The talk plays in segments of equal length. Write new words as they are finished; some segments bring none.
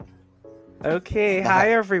Okay,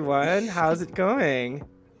 hi everyone. How's it going?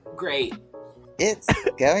 Great. It's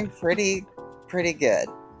going pretty good.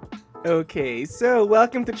 Okay, so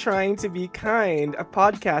welcome to Trying to Be Kind, a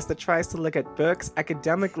podcast that tries to look at books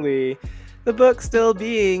academically. The book still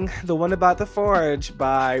being The One About the Forge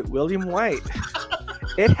by William White.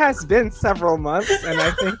 It has been several months, and I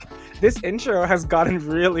think this intro has gotten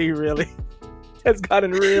really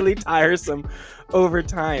tiresome over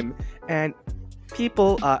time. And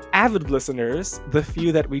people, avid listeners, the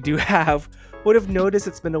few that we do have, would have noticed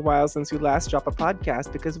it's been a while since we last dropped a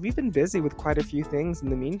podcast because we've been busy with quite a few things in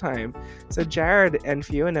the meantime. So, Jared and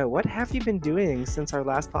Fiona, what have you been doing since our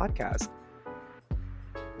last podcast?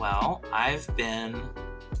 Well, I've been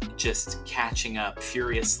just catching up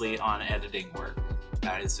furiously on editing work.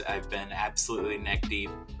 I've been absolutely neck deep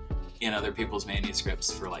in other people's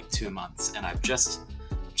manuscripts for like 2 months, and I've just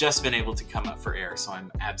been able to come up for air, so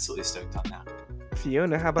I'm absolutely stoked on that.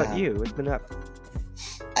 Fiona, how about you? What's been up?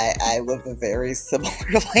 I live a very similar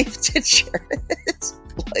life to Jared.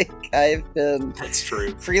 I've been That's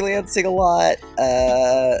true. freelancing a lot.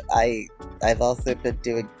 I've also been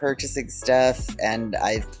doing purchasing stuff, and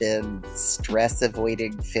I've been stress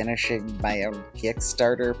avoiding finishing my own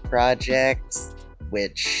Kickstarter project,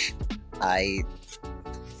 which I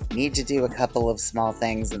need to do a couple of small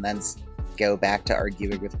things and then go back to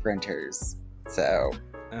arguing with printers. So,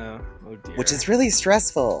 Oh dear. which is really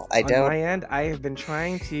stressful. On my end, I have been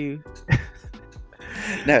trying to.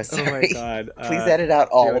 No, sorry. Oh my god! Please edit out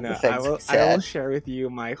all Fiona, of the things I will said. share with you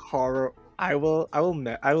my horror. I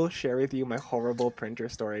will share with you my horrible printer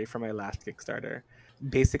story from my last Kickstarter.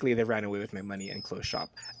 Basically, they ran away with my money and closed shop.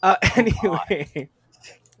 Anyway,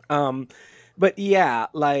 but yeah,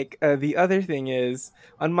 the other thing is,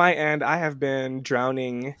 on my end, I have been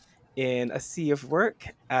drowning in a sea of work,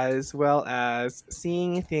 as well as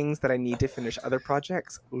seeing things that I need to finish other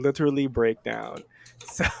projects literally break down.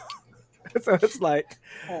 So, so it's like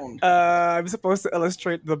I'm supposed to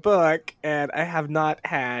illustrate the book, and I have not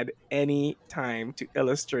had any time to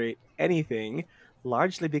illustrate anything,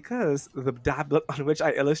 largely because the tablet on which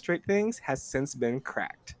I illustrate things has since been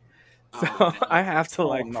cracked. So Oh, no. I have to Oh,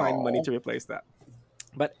 find money no. to replace that.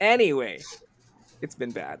 But anyway, it's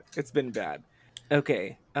been bad. It's been bad.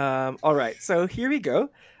 Okay. All right. So here we go.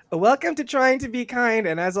 Welcome to Trying to Be Kind,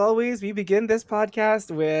 and as always, we begin this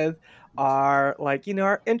podcast with our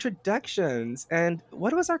our introductions. And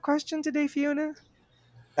what was our question today, Fiona?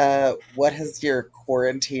 What has your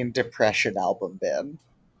quarantine depression album been?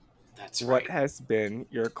 That's What right. has been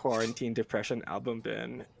your quarantine depression album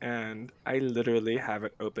been? And I literally have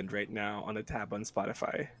it opened right now on a tab on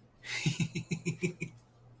Spotify.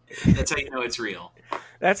 That's how you know it's real.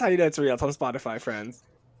 That's how you know it's real. It's on Spotify, friends.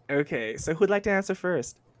 Okay, so who'd like to answer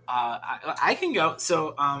first? I can go.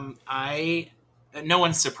 So, no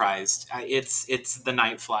one's surprised. It's The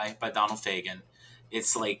Nightfly by Donald Fagen.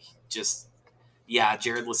 It's like just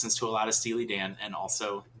Jared listens to a lot of Steely Dan and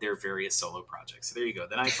also their various solo projects. So there you go.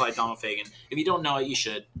 The Nightfly, Donald Fagen. If you don't know it, you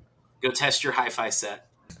should go test your hi-fi set.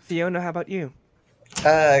 Fiona, how about you?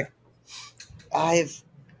 I've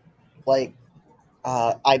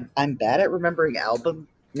I'm bad at remembering album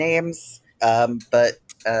names. But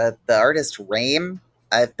the artist Rame,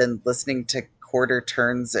 I've been listening to Quarter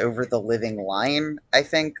Turns Over the Living Line, I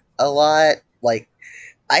think, a lot.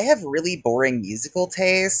 I have really boring musical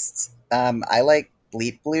tastes. I like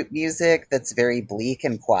bleep bloop music that's very bleak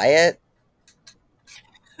and quiet.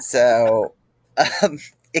 So, um,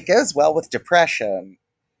 it goes well with depression,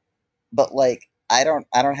 but I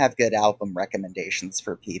don't have good album recommendations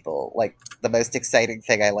for people. Like the most exciting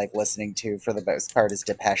thing I like listening to for the most part is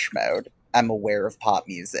Depeche Mode. I'm aware of pop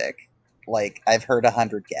music. Like I've heard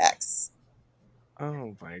 100 gecs.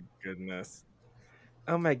 Oh my goodness.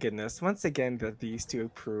 Oh my goodness. Once again, that these two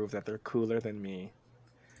prove that they're cooler than me.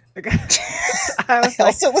 I I was like,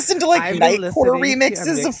 also listen to I've been Nightcore listening to a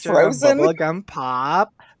remixes of mixture of Frozen. bubblegum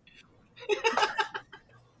pop.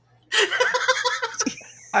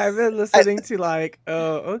 I've been I, listening to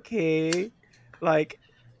okay. Like,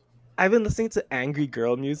 I've been listening to angry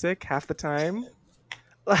girl music half the time.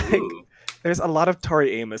 Like, Ooh, there's a lot of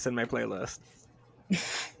Tori Amos in my playlist.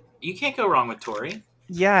 you can't go wrong with Tori.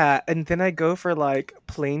 Yeah, and then I go for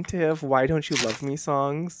plaintive "Why Don't You Love Me"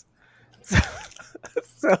 songs. So,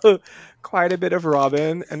 so quite a bit of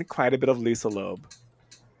Robin and quite a bit of Lisa Loeb.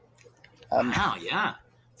 Wow, yeah,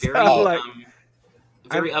 So very I'm like,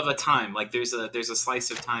 very of a time. Like there's a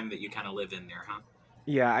slice of time that you kind of live in there, huh?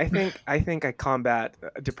 yeah, I think I combat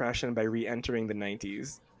depression by re-entering the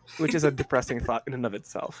 '90s, which is a depressing thought in and of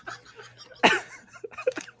itself.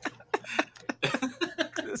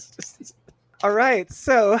 All right,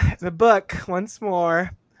 so the book once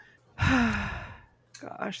more.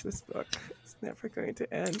 Gosh, this book, it's never going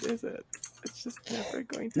to end, is it? It's just never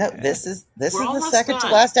going No, to this end. is We're the almost second to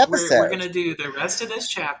done. last We're episode. gonna do the rest of this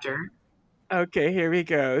chapter. Okay, here we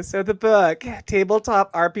go. So the book,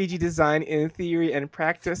 Tabletop RPG Design in Theory and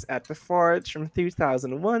Practice at the Forge from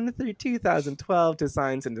 2001 through 2012,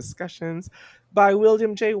 Designs and Discussions by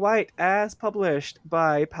William J. White, as published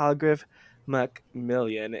by Palgrave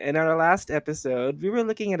Macmillan. In our last episode, we were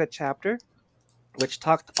looking at a chapter which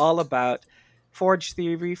talked all about Forge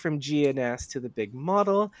theory from GNS to the big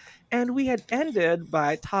model, and we had ended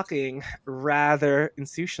by talking rather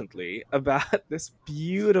insouciantly about this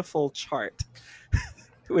beautiful chart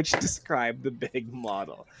which described the big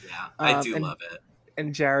model. Yeah, I do And love it.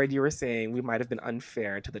 and Jared, you were saying we might have been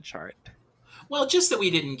unfair to the chart. Well, just that we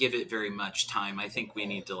didn't give it very much time. I think we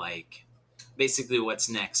need to like basically what's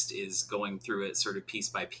next is going through it sort of piece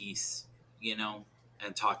by piece,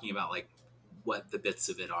 and talking about like what the bits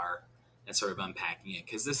of it are and sort of unpacking it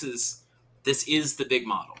because this is the big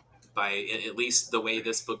model by at least the way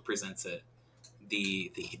this book presents it.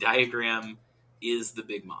 The diagram is the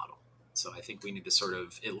big model. So I think we need to sort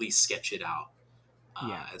of at least sketch it out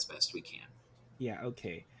as best we can. Yeah,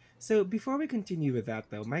 okay. So before we continue with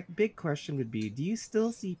that, though, my big question would be, do you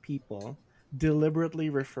still see people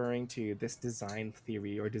deliberately referring to this design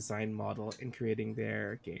theory or design model in creating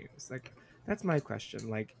their games? Like, that's my question.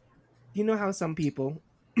 Like, you know how some people,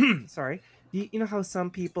 sorry, you know how some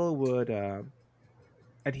people would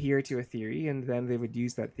adhere to a theory and then they would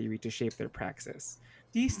use that theory to shape their praxis.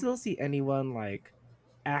 Do you still see anyone like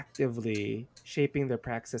actively shaping their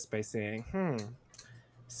praxis by saying,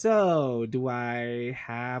 so do I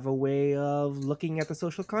have a way of looking at the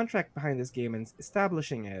social contract behind this game and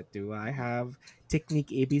establishing it? Do I have technique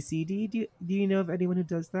ABCD? Do you know of anyone who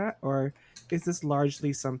does that? Or is this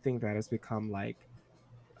largely something that has become like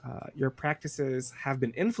your practices have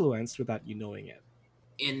been influenced without you knowing it?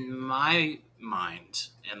 In my mind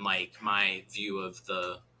and like my view of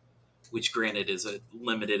which granted is a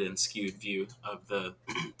limited and skewed view of the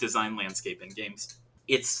design landscape in games,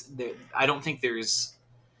 I don't think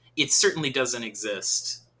it certainly doesn't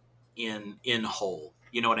exist in whole.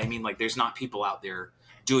 You know what I mean? Like there's not people out there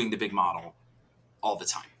doing the big model all the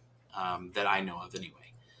time that I know of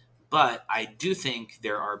anyway. But I do think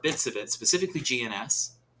there are bits of it, specifically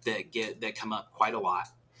GNS, that come up quite a lot,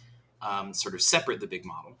 sort of separate the big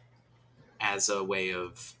model as a way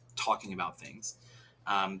of talking about things.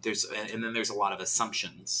 And then there's a lot of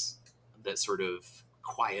assumptions that sort of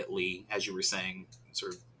quietly, as you were saying,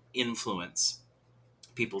 sort of influence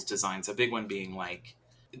people's designs. A big one being like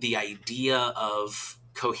the idea of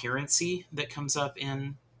coherency that comes up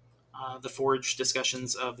in the Forge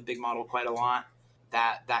discussions of the big model quite a lot.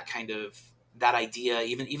 That idea,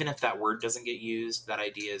 even if that word doesn't get used, that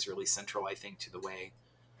idea is really central, I think, to the way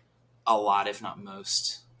a lot, if not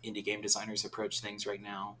most, indie game designers approach things right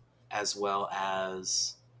now, as well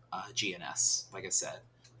as GNS, like I said,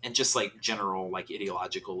 and just like general like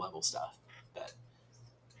ideological level stuff. But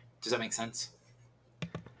does that make sense?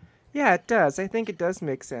 Yeah, it does. I think it does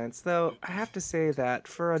make sense. Though I have to say that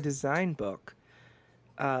for a design book,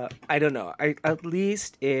 I don't know. I at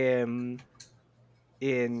least in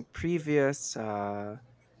previous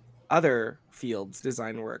other fields,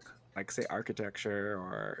 design work, like say architecture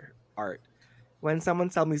or art, when someone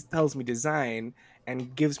tells me design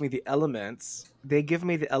and gives me the elements, they give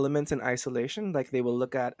me the elements in isolation. Like they will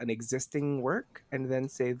look at an existing work and then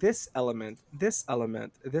say this element, this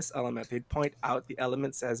element, this element. They'd point out the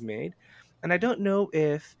elements as made, and I don't know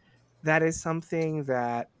if that is something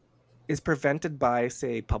that is prevented by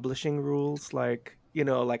say publishing rules. Like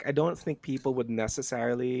like I don't think people would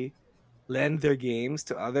necessarily lend their games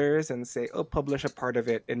to others and say, oh, publish a part of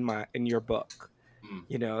it in your book.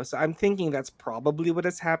 Mm. So I'm thinking that's probably what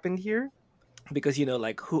has happened here, because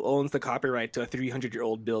like who owns the copyright to a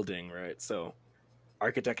 300-year-old building, right? So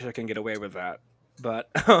architecture can get away with that, but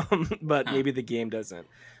but Huh. maybe the game doesn't,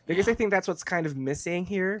 because Yeah. I think that's what's kind of missing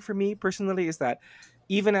here for me personally, is that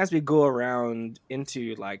even as we go around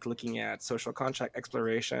into like looking at social contract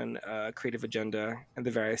exploration, creative agenda, and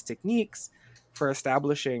the various techniques for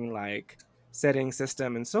establishing like setting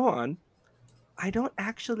system and so on, I don't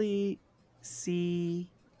actually see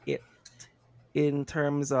it in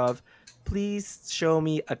terms of, please show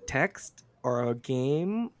me a text or a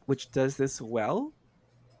game which does this well,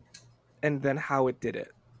 and then how it did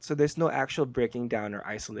it. So there's no actual breaking down or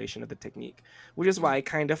isolation of the technique, which is why I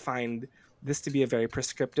kind of find this to be a very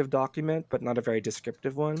prescriptive document, but not a very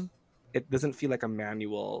descriptive one. It doesn't feel like a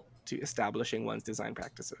manual to establishing one's design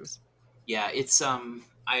practices. Yeah, it's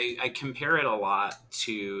I compare it a lot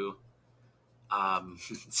to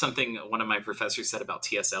something one of my professors said about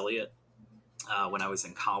T.S. Eliot when I was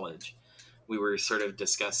in college. We were sort of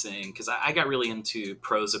discussing, because I got really into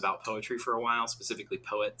prose about poetry for a while, specifically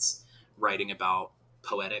poets writing about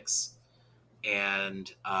poetics.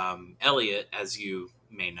 And Eliot, as you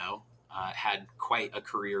may know, had quite a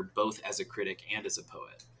career both as a critic and as a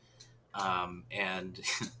poet. And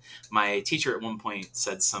my teacher at one point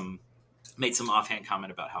made some offhand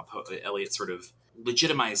comment about how Eliot sort of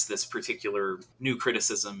legitimized this particular new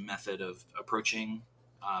criticism method of approaching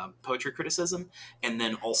poetry criticism, and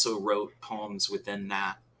then also wrote poems within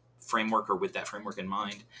that framework, or with that framework in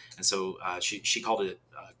mind. And so she called it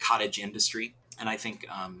cottage industry. And I think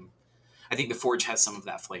the Forge has some of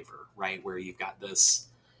that flavor, right? Where you've got this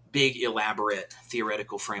big, elaborate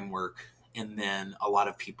theoretical framework, and then a lot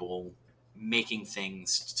of people making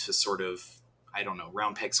things to sort of, I don't know,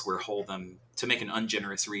 round peg, square hole them, to make an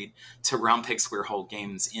ungenerous read, to round peg, square hole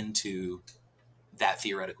games into that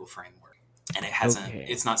theoretical framework. And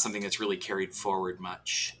it's not something that's really carried forward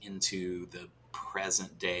much into the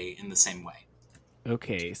present day in the same way.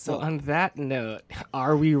 Okay, so on that note,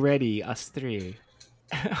 are we ready, us three?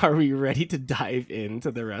 Are we ready to dive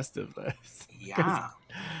into the rest of this? Yeah.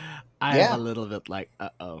 I'm a little bit like,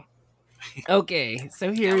 uh-oh. Okay,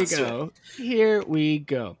 so here we go. Here we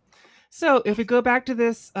go. So if we go back to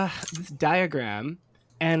this diagram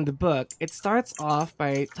and the book, it starts off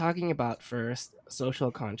by talking about first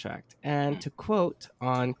social contract. And to quote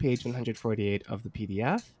on page 148 of the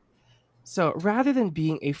PDF, so rather than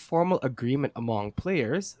being a formal agreement among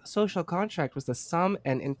players, social contract was the sum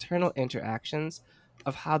and internal interactions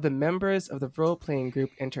of how the members of the role-playing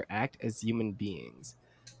group interact as human beings.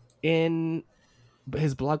 In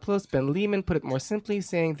his blog post, Ben Lehman put it more simply,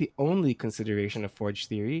 saying the only consideration of Forge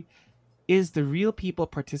theory is the real people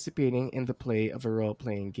participating in the play of a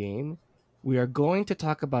role-playing game. We are going to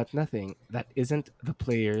talk about nothing that isn't the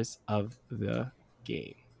players of the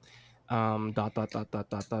game. ...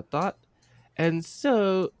 And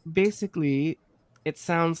so basically, it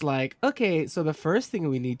sounds like, okay, so the first thing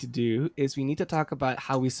we need to do is we need to talk about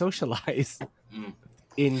how we socialize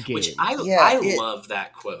in game. Which I love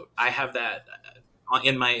that quote. I have that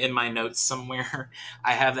in my notes somewhere.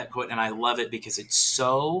 I have that quote, and I love it because it's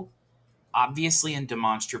so obviously and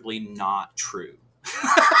demonstrably not true.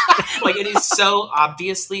 Like, it is so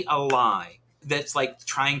obviously a lie that's like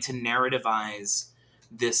trying to narrativize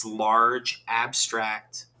this large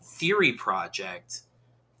abstract theory project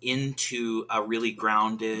into a really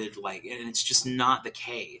grounded, like, and it's just not the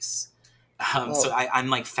case. So I'm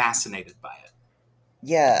like fascinated by it.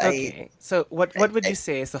 Yeah. Okay. So what would you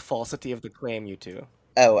say is the falsity of the claim, you two?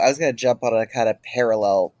 Oh, I was gonna jump on a kind of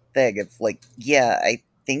parallel thing. It's like, yeah, I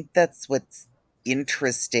think that's what's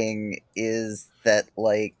interesting, is that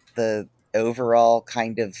like the overall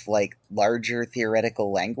kind of like larger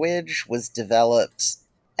theoretical language was developed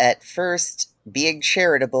at first being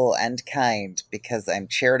charitable and kind, because I'm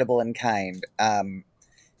charitable and kind,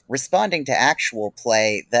 responding to actual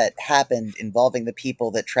play that happened involving the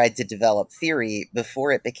people that tried to develop theory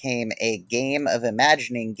before it became a game of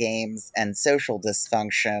imagining games and social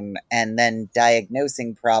dysfunction, and then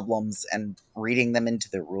diagnosing problems and reading them into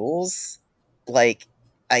the rules. Like,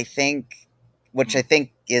 I think, which I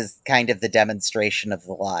think is kind of the demonstration of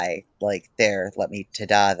the lie. Like, there, let me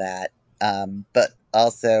ta-da that. But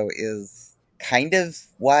also is kind of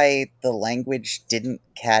why the language didn't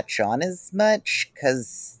catch on as much,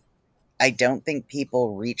 because I don't think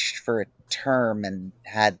people reached for a term and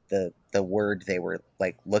had the word they were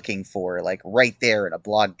like looking for, like right there in a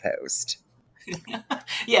blog post.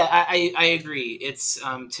 Yeah, I agree. It's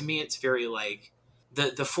to me, it's very like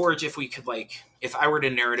the Forge. If we could, like, if I were to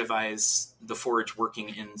narrativize the Forge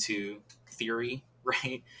working into theory,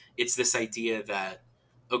 right? It's this idea that,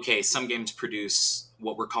 okay, some games produce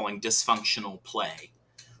what we're calling dysfunctional play,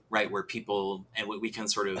 right? Where people, and we can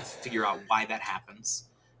sort of figure out why that happens.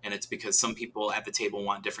 And it's because some people at the table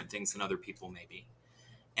want different things than other people, maybe.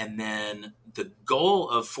 And then the goal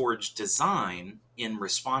of Forge design in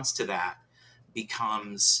response to that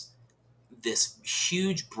becomes this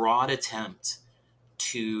huge, broad attempt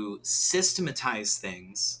to systematize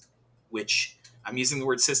things, which I'm using the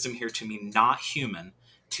word system here to mean not human,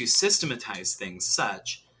 to systematize things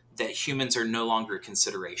such that humans are no longer a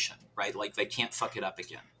consideration, right? Like, they can't fuck it up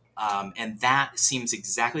again. And that seems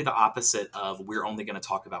exactly the opposite of we're only going to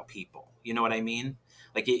talk about people. You know what I mean?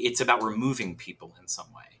 Like, it's about removing people in some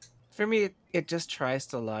way. For me, it just tries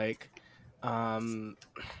to, like, how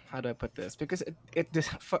do I put this? Because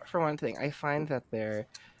for one thing, I find that their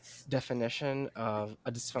definition of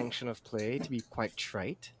a dysfunction of play to be quite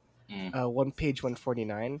trite. Page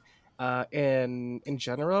 149. in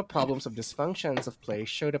general, problems of dysfunctions of play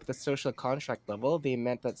showed up at the social contract level. They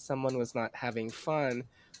meant that someone was not having fun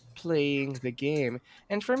playing the game.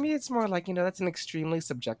 And for me, it's more like, that's an extremely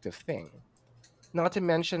subjective thing. Not to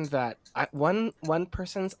mention that one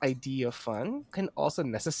person's idea of fun can also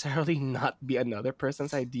necessarily not be another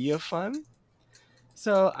person's idea of fun.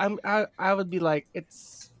 So I would be like,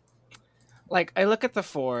 it's like, I look at the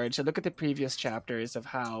Forge, I look at the previous chapters of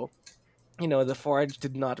how, the Forge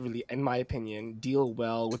did not really, in my opinion, deal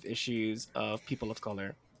well with issues of people of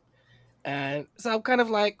color. And so I'm kind of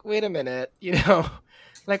like, wait a minute,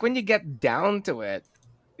 like, when you get down to it,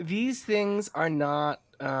 these things are not,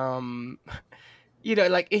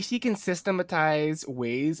 like, if you can systematize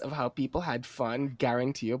ways of how people had fun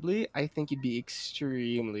guaranteeably, I think you'd be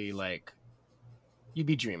extremely, like, you'd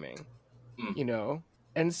be dreaming, Mm. you know?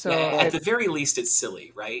 And so Yeah, at the very least, it's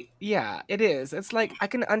silly, right? yeah, it is. It's like, I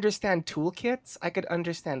can understand toolkits. I could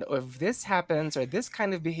understand, oh, if this happens or this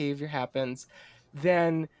kind of behavior happens,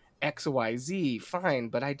 then XYZ, fine.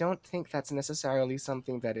 But I don't think that's necessarily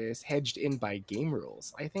something that is hedged in by game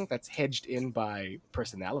rules. I think that's hedged in by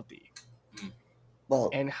personality Well,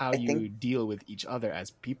 and how I you think, deal with each other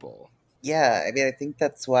as people. yeah, I mean, I think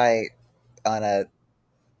that's why, on a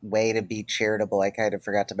way to be charitable, I kind of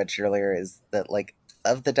forgot to mention earlier, is that, like,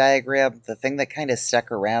 of the diagram, the thing that kind of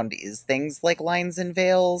stuck around is things like lines and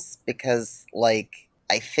veils, because, like,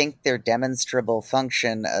 I think their demonstrable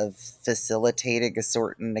function of facilitating a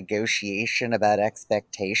certain negotiation about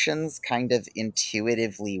expectations kind of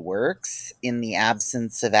intuitively works in the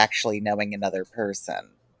absence of actually knowing another person.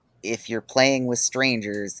 If you're playing with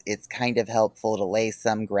strangers, it's kind of helpful to lay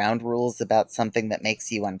some ground rules about something that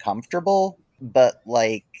makes you uncomfortable, but,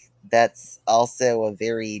 like, that's also a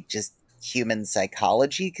very just human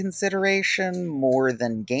psychology consideration more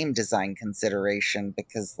than game design consideration,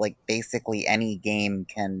 because, like, basically any game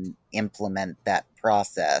can implement that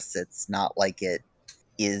process. It's not like it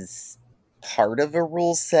is part of a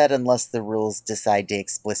rule set unless the rules decide to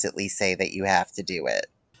explicitly say that you have to do it.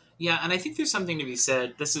 Yeah, and I think there's something to be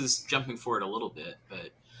said. This is jumping forward a little bit,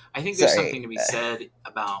 but I think there's Sorry. something to be said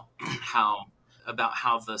about how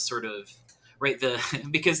the sort of right the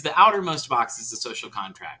because the outermost box is the social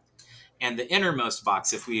contract, and the innermost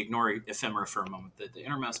box, if we ignore ephemera for a moment, the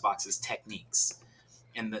innermost box is techniques,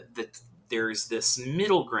 and there's this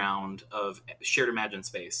middle ground of shared imagined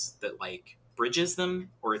space that like bridges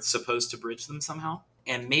them, or it's supposed to bridge them somehow.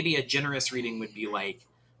 And maybe a generous reading would be like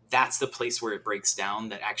that's the place where it breaks down,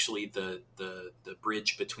 that actually the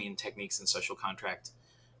bridge between techniques and social contract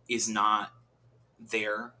is not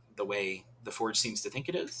there the way the Forge seems to think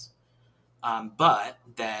it is, but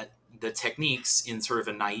that the techniques, in sort of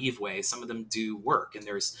a naive way, some of them do work, and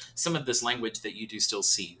there's some of this language that you do still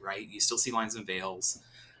see, right? You still see lines and veils.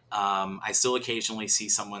 I still occasionally see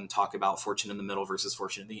someone talk about fortune in the middle versus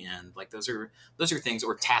fortune in the end. Like those are things,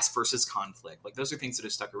 or task versus conflict. Like those are things that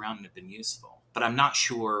have stuck around and have been useful. But I'm not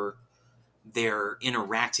sure they're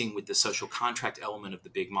interacting with the social contract element of the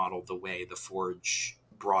big model the way the Forge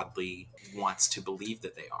broadly wants to believe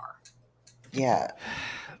that they are. Yeah.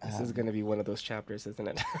 This is going to be one of those chapters, isn't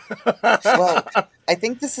it? Well, I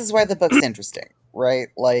think this is why the book's interesting, right?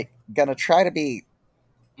 Like, gonna try to be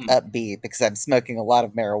upbeat because I'm smoking a lot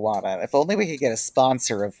of marijuana. If only we could get a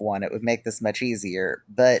sponsor of one, it would make this much easier.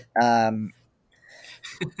 But the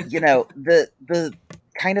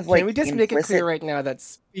kind of Can like we just make it clear implicit. right now that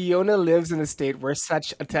Fiona lives in a state where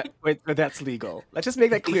where that's legal? Let's just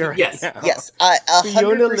make that clear right Yes. now. Yes, a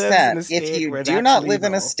Fiona lives in 100%. a If state you where do that's not live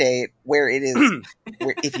in a legal. state where it is,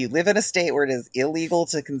 if you live in a state where it is illegal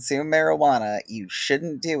to consume marijuana, you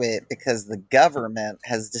shouldn't do it because the government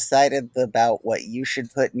has decided about what you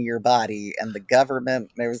should put in your body, and the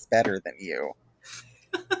government knows better than you.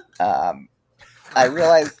 I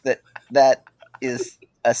realize that is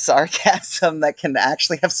a sarcasm that can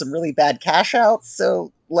actually have some really bad cash outs.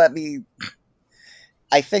 So let me.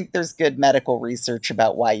 I think there's good medical research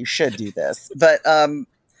about why you should do this, but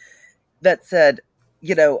that said,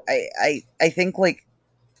 I think like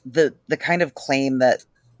the kind of claim that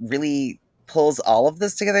really pulls all of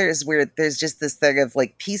this together is where there's just this thing of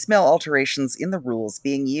like piecemeal alterations in the rules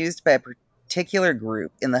being used by a particular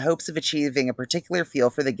group in the hopes of achieving a particular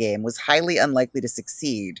feel for the game was highly unlikely to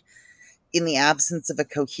succeed in the absence of a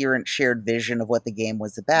coherent shared vision of what the game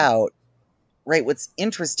was about. Right, what's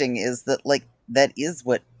interesting is that, like, that is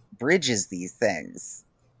what bridges these things.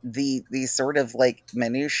 The sort of like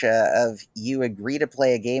minutia of you agree to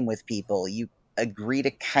play a game with people, you agree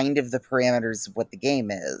to kind of the parameters of what the game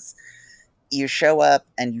is. You show up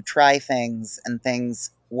and you try things, and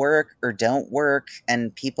things work or don't work,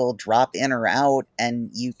 and people drop in or out, and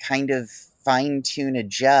you kind of fine tune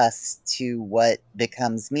adjust to what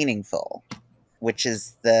becomes meaningful, which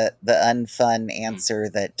is the unfun answer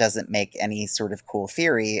that doesn't make any sort of cool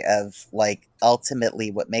theory of like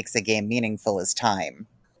ultimately what makes a game meaningful is time.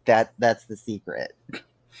 That's the secret.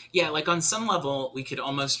 Yeah, like on some level, we could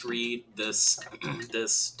almost read this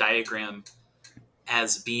this diagram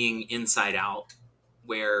as being inside out,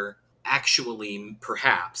 where actually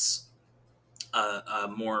perhaps a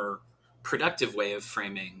more productive way of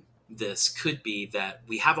framing this could be that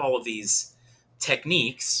we have all of these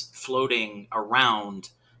techniques floating around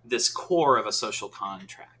this core of a social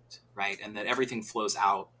contract, right? And that everything flows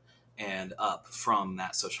out and up from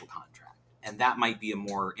that social contract. And that might be a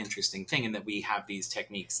more interesting thing, in that we have these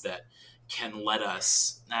techniques that can let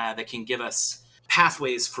us, that can give us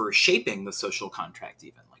pathways for shaping the social contract,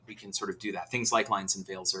 even. Like we can sort of do that. Things like lines and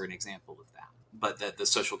veils are an example of that. But that the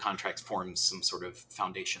social contract forms some sort of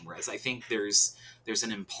foundation. Whereas I think there's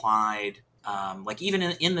an implied, like even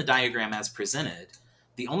in the diagram as presented,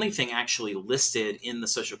 the only thing actually listed in the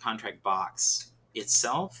social contract box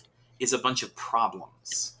itself is a bunch of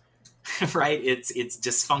problems, right? It's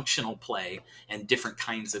dysfunctional play and different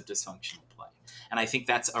kinds of dysfunctional play. And I think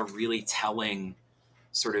that's a really telling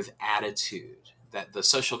sort of attitude, that the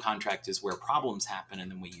social contract is where problems happen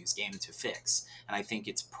and then we use game to fix. And I think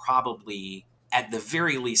it's probably at the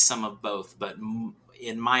very least some of both, but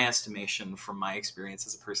in my estimation, from my experience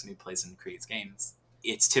as a person who plays and creates games,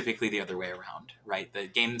 it's typically the other way around, right? The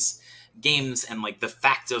games and like the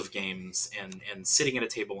fact of games and sitting at a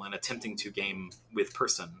table and attempting to game with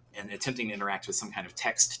person and attempting to interact with some kind of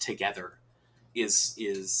text together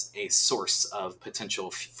is a source of potential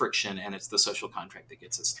friction, and it's the social contract that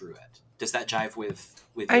gets us through it. Does that jive with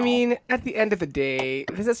I y'all? mean, at the end of the day,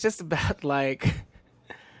 this is just about like,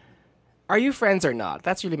 are you friends or not?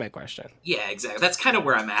 That's really my question. Yeah, exactly. That's kind of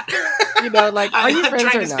where I'm at. You know, like, are you I'm friends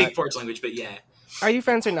trying or to not? speak Forge language, but yeah. Are you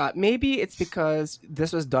friends or not? Maybe it's because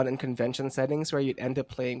this was done in convention settings where you'd end up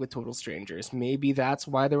playing with total strangers. Maybe that's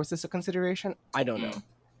why there was this a consideration. I don't know.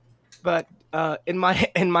 But in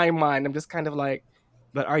my in my mind, I'm just kind of like,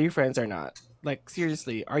 but are you friends or not? Like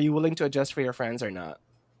seriously, are you willing to adjust for your friends or not?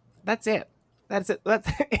 That's it. That's it. That's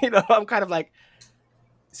I'm kind of like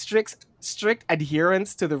strict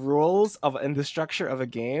adherence to the rules of and the structure of a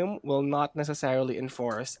game will not necessarily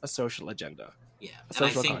enforce a social agenda. Yeah, A and I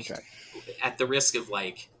social think contract. at the risk of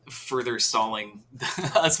like further stalling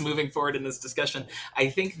us moving forward in this discussion, I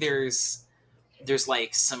think there's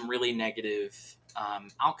like some really negative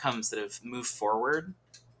outcomes that have moved forward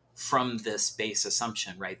from this base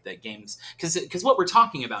assumption, right? That games, because what we're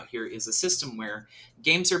talking about here is a system where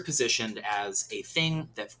games are positioned as a thing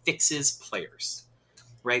that fixes players,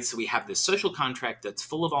 right? So we have this social contract that's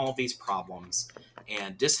full of all of these problems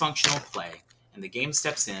and dysfunctional play, and the game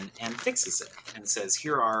steps in and fixes it and says,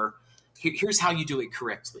 here's how you do it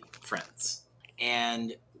correctly, friends.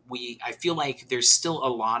 And I feel like there's still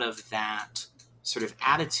a lot of that sort of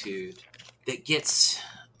attitude that gets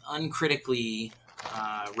uncritically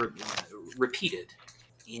repeated,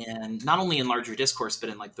 and not only in larger discourse, but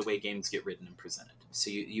in like the way games get written and presented. So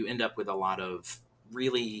you end up with a lot of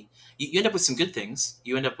really, you end up with some good things.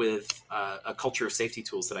 You end up with a culture of safety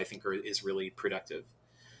tools that I think is really productive.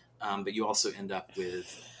 But you also end up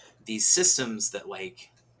with these systems that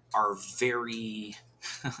like are very,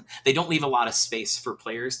 they don't leave a lot of space for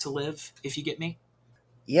players to live, if you get me.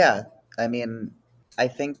 Yeah, I mean, I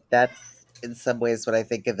think that's in some ways what I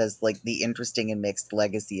think of as like the interesting and mixed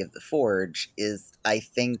legacy of the Forge is I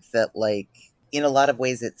think that like in a lot of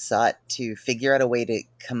ways it sought to figure out a way to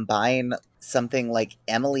combine something like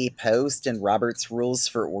Emily Post and Robert's Rules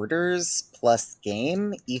for Orders plus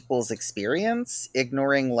game equals experience,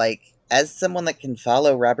 ignoring like as someone that can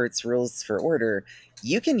follow Robert's Rules for Order,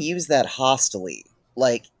 you can use that hostily.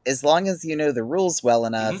 Like as long as you know the rules well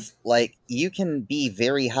enough, like you can be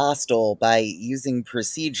very hostile by using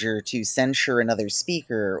procedure to censure another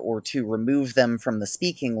speaker or to remove them from the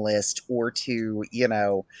speaking list or to,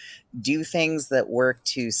 do things that work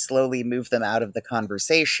to slowly move them out of the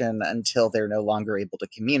conversation until they're no longer able to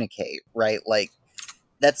communicate, right? Like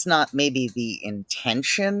that's not maybe the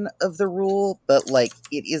intention of the rule, but like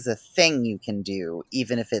it is a thing you can do,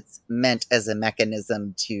 even if it's meant as a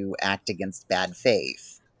mechanism to act against bad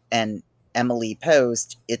faith. And Emily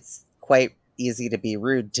Post, it's quite easy to be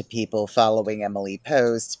rude to people following Emily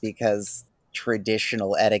Post because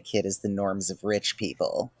traditional etiquette is the norms of rich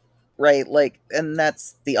people. Right? Like, and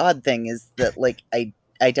that's the odd thing is that, like,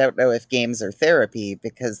 I don't know if games are therapy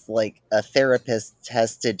because, like, a therapist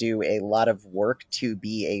has to do a lot of work to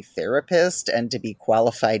be a therapist and to be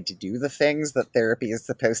qualified to do the things that therapy is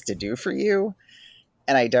supposed to do for you.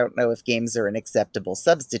 And I don't know if games are an acceptable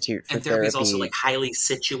substitute for And therapy is also therapy. like highly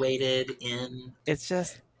situated in. It's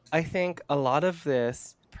just, I think a lot of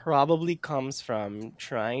this probably comes from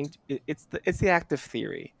it's the active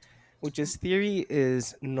theory, which is theory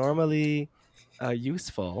is normally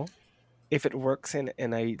useful if it works in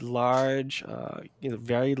a large,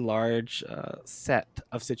 very large set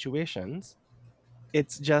of situations.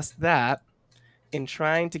 It's just that in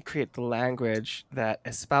trying to create the language that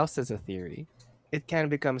espouses a theory, it can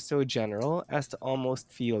become so general as to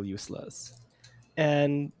almost feel useless.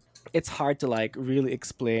 And it's hard to like really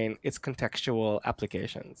explain its contextual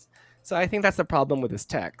applications. So I think that's the problem with this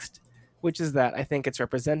text, which is that I think it's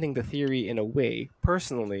representing the theory in a way,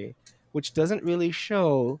 personally, which doesn't really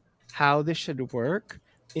show how this should work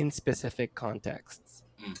in specific contexts.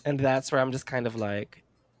 Mm. And that's where I'm just kind of like,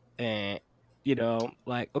 eh,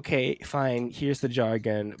 like, okay, fine, here's the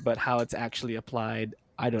jargon, but how it's actually applied,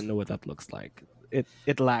 I don't know what that looks like.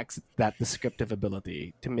 It lacks that descriptive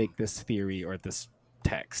ability to make this theory or this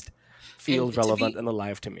text feel And relevant and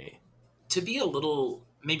alive to me. to be a little,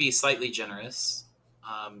 maybe slightly generous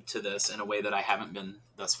to this in a way that I haven't been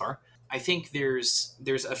thus far, I think there's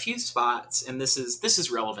a few spots, and this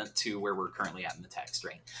is relevant to where we're currently at in the text,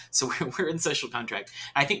 right? So we're in social contract.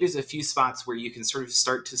 I think there's a few spots where you can sort of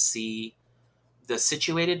start to see the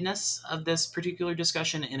situatedness of this particular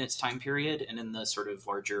discussion in its time period and in the sort of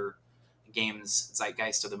larger games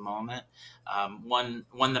zeitgeist of the moment. One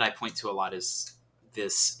that I point to a lot is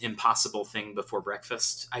this impossible thing before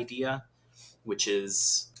breakfast idea, which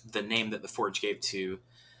is the name that the Forge gave to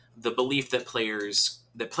the belief that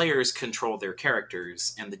players control their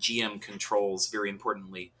characters and the GM controls, very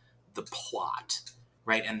importantly, the plot,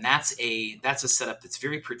 right? And that's a setup that's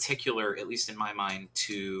very particular, at least in my mind,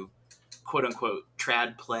 to quote unquote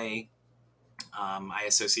trad play. I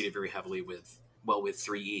associate it very heavily with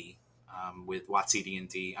 3E, with WotC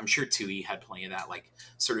D&D. I'm sure 2E had plenty of that, like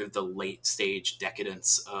sort of the late stage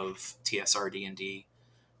decadence of TSR D&D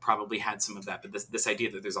probably had some of that. But this idea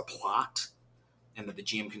that there's a plot and that the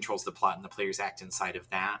GM controls the plot and the players act inside of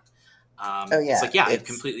that. Oh yeah, it's like, yeah, I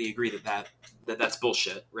completely agree that's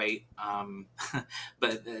bullshit, right?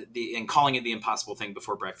 But and calling it the impossible thing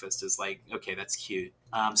before breakfast is like, okay, that's cute.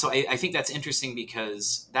 So I think that's interesting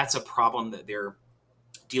because that's a problem that they're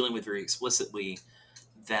dealing with very explicitly.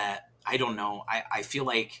 That I don't know. I feel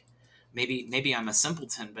like maybe I'm a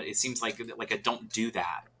simpleton, but it seems like a don't do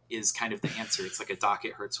that is kind of the answer. It's like a doc.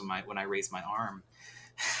 It hurts when I raise my arm.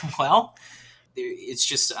 Well, it's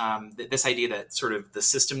just this idea that sort of the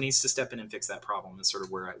system needs to step in and fix that problem is sort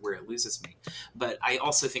of where it loses me. But I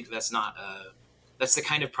also think that's the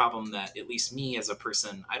kind of problem that at least me as a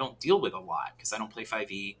person, I don't deal with a lot because I don't play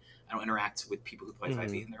 5e. I don't interact with people who play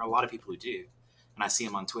 5e, and there are a lot of people who do, and I see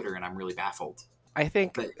them on Twitter, and I'm really baffled. I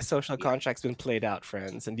think social contract's been played out,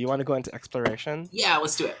 friends. And do you want to go into exploration? Yeah,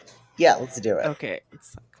 let's do it. Yeah, let's do it. Okay.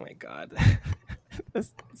 It's like, oh my God.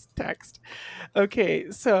 this text.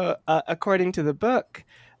 Okay, so according to the book,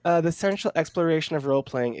 the central exploration of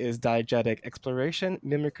role-playing is diegetic exploration,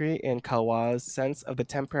 mimicry in Kawa's sense of the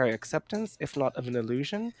temporary acceptance, if not of an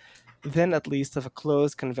illusion, then at least of a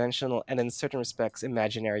closed, conventional, and in certain respects,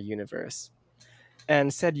 imaginary universe.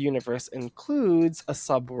 And said universe includes a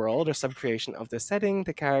subworld or subcreation of the setting,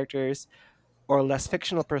 the characters, or less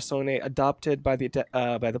fictional personae adopted by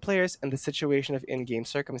the players, and the situation of in-game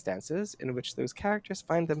circumstances in which those characters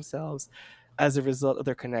find themselves as a result of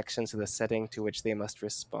their connections to the setting to which they must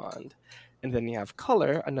respond. And then you have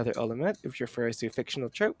color, another element, which refers to fictional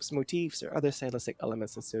tropes, motifs, or other stylistic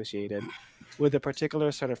elements associated with the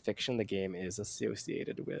particular sort of fiction the game is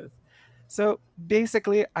associated with. So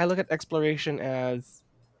basically, I look at exploration as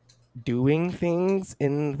doing things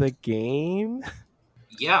in the game.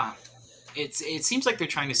 Yeah, it seems like they're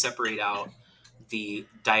trying to separate out the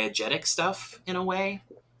diegetic stuff in a way.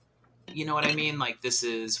 You know what I mean? Like this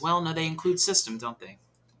is, well, no, they include system, don't they?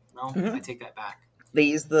 Well, I take that back. They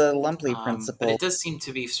use the Lumpley principle. But it does seem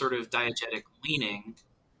to be sort of diegetic leaning.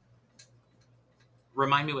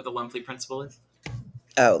 Remind me what the Lumpley principle is.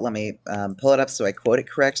 Oh, let me pull it up so I quote it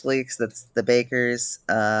correctly, because that's the Baker's.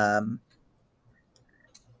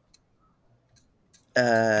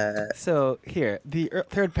 So here, the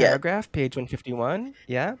third paragraph, page 151.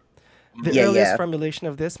 Yeah. The Yeah, earliest yeah. formulation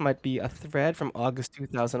of this might be a thread from August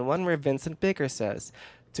 2001 where Vincent Baker says,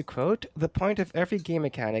 to quote, "The point of every game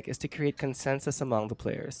mechanic is to create consensus among the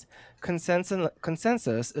players.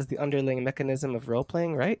 Consensus is the underlying mechanism of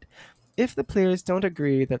role-playing, right? If the players don't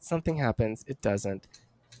agree that something happens, it doesn't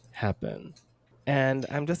happen." And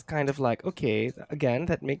I'm just kind of like, okay, again,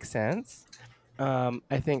 that makes sense.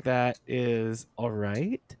 I think that is all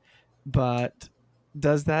right, but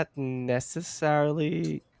does that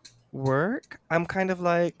necessarily work? I'm kind of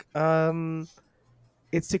like,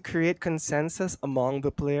 it's to create consensus among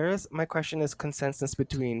the players. My question is consensus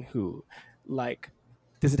between who? Like,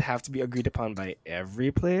 does it have to be agreed upon by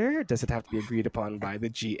every player? Does it have to be agreed upon by the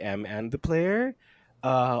GM and the player?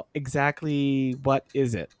 Exactly what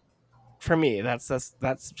is it? For me, that's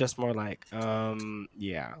just more like,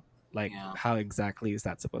 yeah, like Yeah. how exactly is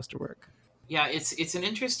that supposed to work? Yeah, it's an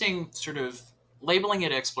interesting sort of labeling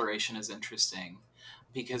it exploration is interesting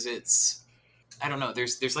because it's I don't know.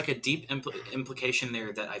 There's like a deep implication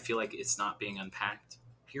there that I feel like it's not being unpacked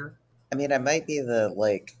here. I mean, I might be the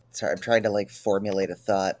like. Sorry, I'm trying to like formulate a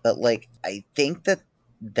thought, but like, I think that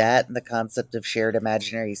and the concept of shared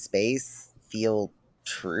imaginary space feel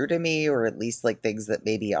true to me, or at least like things that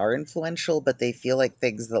maybe are influential, but they feel like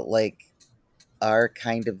things that like are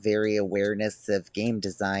kind of very awareness of game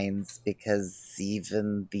designs because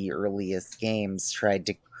even the earliest games tried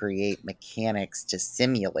to create mechanics to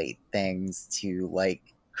simulate things to like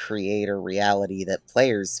create a reality that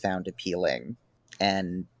players found appealing,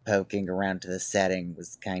 and poking around to the setting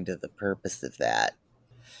was kind of the purpose of that.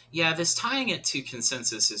 Yeah, this tying it to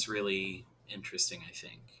consensus is really interesting, I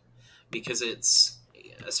think, because it's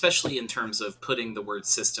especially in terms of putting the word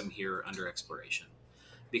system here under exploration.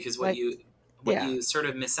 Because Like, what yeah, you sort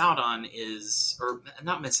of miss out on is or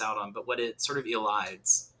not miss out on, but what it sort of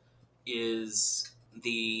elides is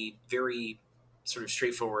the very sort of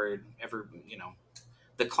straightforward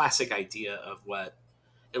the classic idea of what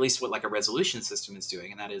at least what like a resolution system is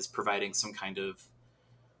doing, and that is providing some kind of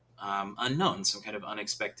unknown, some kind of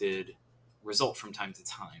unexpected result from time to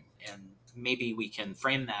time. And maybe we can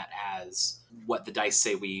frame that as what the dice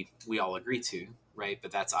say we all agree to, right?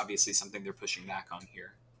 But that's obviously something they're pushing back on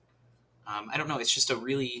here. I don't know. It's just a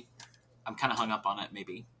really I'm kind of hung up on it,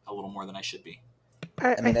 maybe a little more than I should be.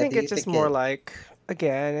 I I mean, I think do it's just think more it. like,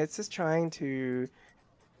 again, it's just trying to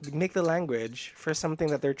make the language for something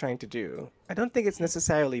that they're trying to do. I don't think it's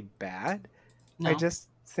necessarily bad. I No, just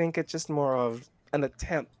think it's just more of an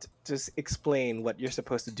attempt to explain what you're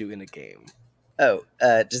supposed to do in a game. Oh,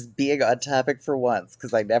 just being on topic for once,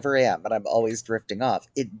 because I never am, and I'm always drifting off.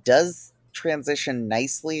 It does transition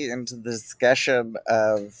nicely into the discussion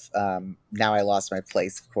of, now I lost my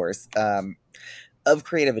place, of course, of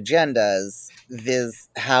creative agendas, viz.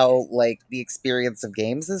 How, like, the experience of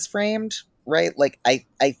games is framed, right? Like, I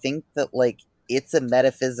think that, like, it's a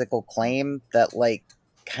metaphysical claim that, like,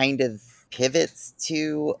 kind of pivots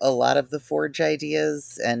to a lot of the Forge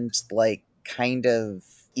ideas and, like, kind of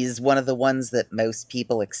is one of the ones that most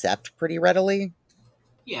people accept pretty readily.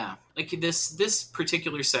 yeah, like this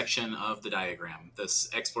particular section of the diagram, this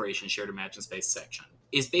exploration shared imagine space section,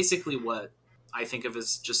 is basically what I think of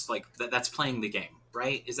as just like that's playing the game,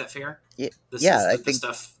 right? Is that fair? This Yeah, is I the think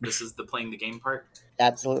stuff. This is the playing the game part.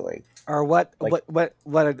 absolutely. Or Like,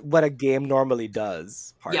 what a game normally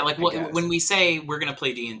does Yeah, part, like I guess. when we say we're going to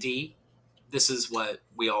play D&D, this is what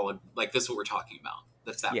we all like. This is what we're talking about.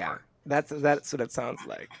 That's that Yeah, part. that's what it sounds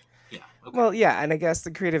like. Yeah. Okay. Well, yeah, and I guess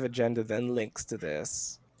the creative agenda then links to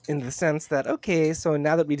this in the sense that, okay, so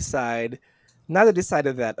now that we decided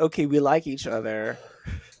that, okay, we like each other,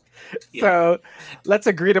 Yeah. so let's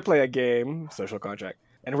agree to play a game, social contract,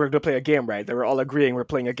 and we're going to play a game, right? That we're all agreeing we're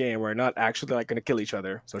playing a game. We're not actually like going to kill each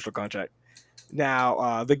other, social contract.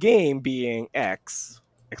 Now, the game being X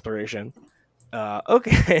exploration.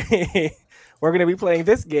 Okay, we're gonna be playing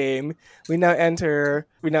this game. We now enter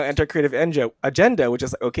creative agenda, which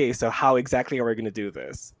is like, okay. So how exactly are we gonna do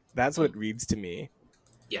this? That's what Mm. it reads to me,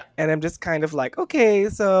 Yeah. and I'm just kind of like, okay,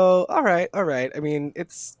 so all right, all right. I mean,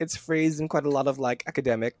 it's phrased in quite a lot of like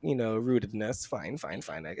academic, rootedness. Fine, fine,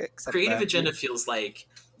 fine. I accept Creative that. agenda feels like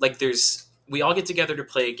there's we all get together to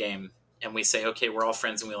play a game and we say okay we're all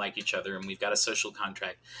friends and we like each other and we've got a social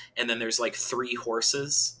contract and then there's like three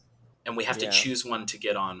horses and we have to Yeah, choose one to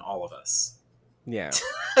get on all of us yeah.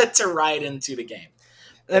 to ride into the game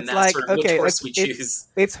and It's that's like, sort of which okay, horse it's we it's choose.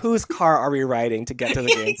 it's whose car are we riding to get to the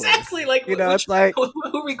game place? Exactly like It's which like, who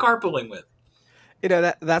are we carpooling with.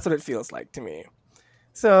 that's what it feels like to me.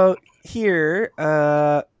 So here,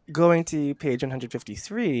 going to page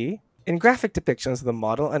 153, in graphic depictions of the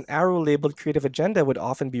model, an arrow labeled creative agenda would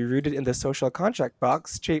often be rooted in the social contract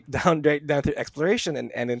box, shaped down right down through exploration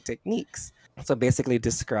and in techniques. So basically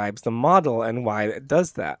describes the model and why it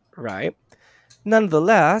does that, right?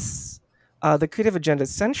 Nonetheless, the creative agenda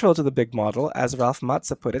is central to the big model, as Ralph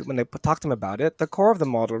Matza put it when they talked to him about it. The core of the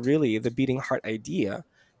model, really, the beating heart idea,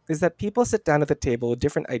 is that people sit down at the table with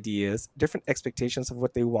different ideas, different expectations of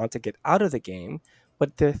what they want to get out of the game,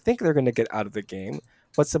 what they think they're going to get out of the game,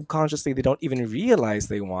 what subconsciously they don't even realize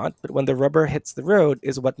they want, but when the rubber hits the road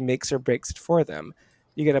is what makes or breaks it for them.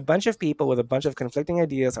 You get a bunch of people with a bunch of conflicting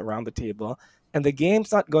ideas around the table, and the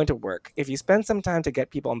game's not going to work. If you spend some time to get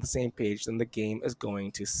people on the same page, then the game is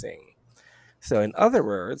going to sing. So, in other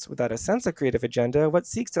words, without a sense of creative agenda, what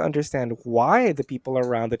seeks to understand why the people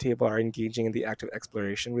around the table are engaging in the act of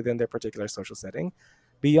exploration within their particular social setting,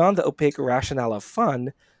 beyond the opaque rationale of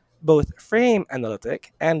fun, both frame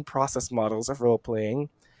analytic and process models of role playing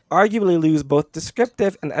arguably lose both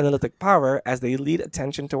descriptive and analytic power as they lead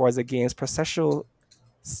attention towards the game's processual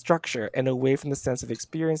structure and away from the sense of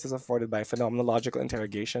experiences afforded by phenomenological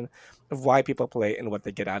interrogation of why people play and what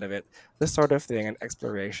they get out of it, the sort of thing an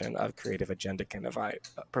exploration of creative agenda can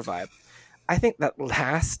provide. I think that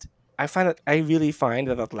I really find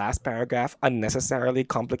that last paragraph unnecessarily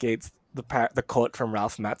complicates the quote from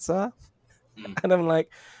Ralph Matza, and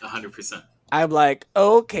 100%. I'm like,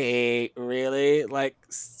 okay, really? Like,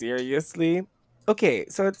 seriously? Okay,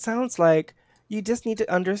 so it sounds like you just need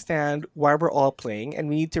to understand why we're all playing, and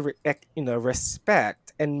we need to,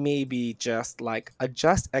 respect and maybe just like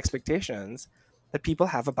adjust expectations that people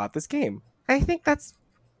have about this game. I think that's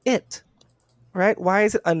it, right? Why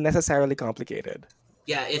is it unnecessarily complicated?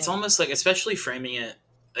 Yeah, it's almost like, especially framing it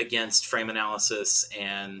against frame analysis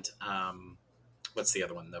and what's the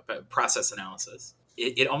other one? The process analysis.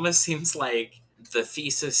 It almost seems like the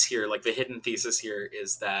thesis here, like the hidden thesis here,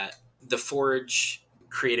 is that the Forge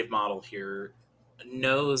creative model here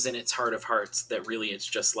knows in its heart of hearts that really it's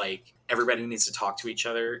just like everybody needs to talk to each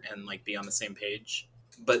other and like be on the same page,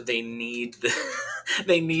 but they need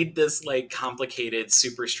they need this like complicated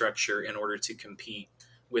superstructure in order to compete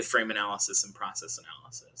with frame analysis and process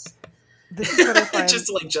analysis. This is what I find just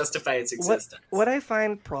to like justify its existence. What I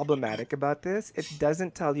find problematic about this, it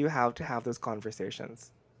doesn't tell you how to have those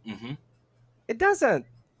conversations. Mm-hmm. It doesn't.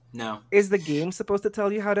 No. Is the game supposed to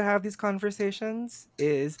tell you how to have these conversations?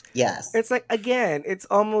 Yes. It's like, again, it's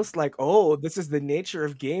almost like, oh, this is the nature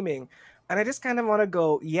of gaming. And I just kind of want to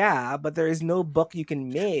go, yeah, but there is no book you can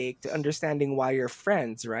make to understanding why you're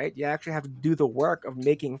friends, right? You actually have to do the work of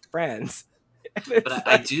making friends. But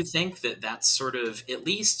I do think that that's sort of at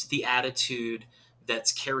least the attitude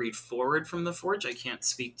that's carried forward from the Forge. I can't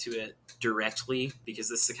speak to it directly because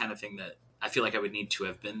this is the kind of thing that I feel like I would need to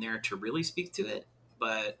have been there to really speak to it.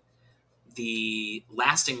 But the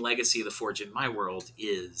lasting legacy of the Forge in my world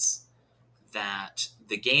is that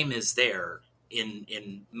the game is there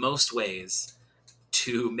in most ways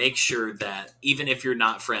to make sure that even if you're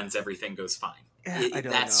not friends, everything goes fine.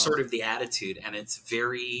 That's sort of the attitude, and it's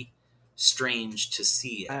very strange to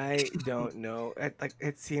see it. I don't know.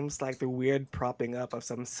 It seems like the weird propping up of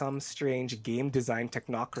some strange game design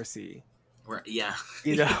technocracy. Yeah.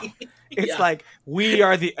 It's like, we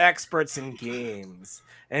are the experts in games,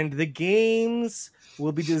 and the games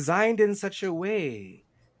will be designed in such a way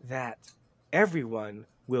that everyone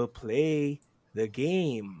will play the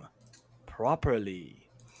game properly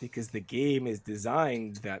because the game is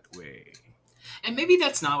designed that way. And maybe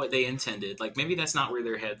that's not what they intended. Like, maybe that's not where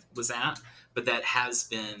their head was at, but that has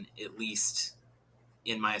been, at least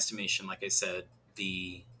in my estimation, like I said,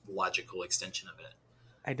 the logical extension of it.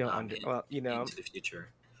 I don't into the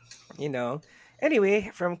future.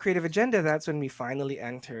 Anyway, from Creative Agenda, that's when we finally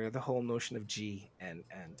enter the whole notion of G and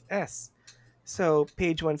S. So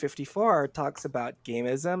page 154 talks about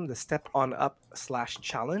gameism, the step on up /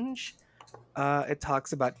 challenge. It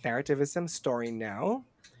talks about narrativism, story now.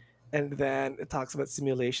 And then it talks about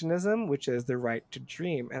simulationism, which is the right to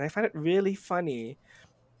dream. And I find it really funny,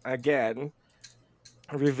 again,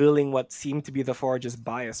 revealing what seemed to be the Forge's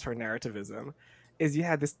bias for narrativism, is you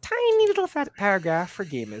have this tiny little fat paragraph for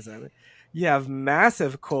gameism. You have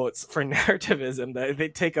massive quotes for narrativism that they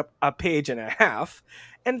take up a page and a half,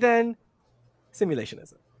 and then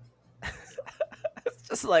simulationism. It's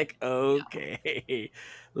just like, okay,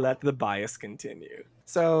 let the bias continue.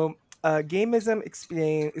 So gameism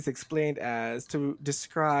is explained as to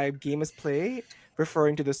describe game as play,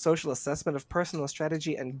 referring to the social assessment of personal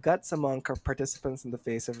strategy and guts among participants in the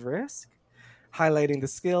face of risk, highlighting the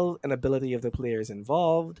skill and ability of the players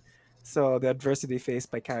involved. So the adversity faced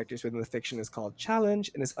by characters within the fiction is called challenge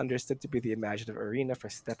and is understood to be the imaginative arena for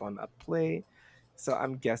step on up play. So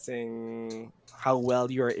I'm guessing how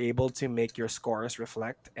well you are able to make your scores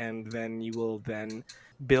reflect, and then you will then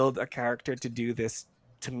build a character to do this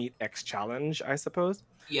to meet X challenge, I suppose.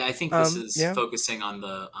 Yeah, I think this is focusing on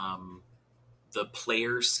the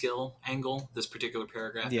player skill angle. This particular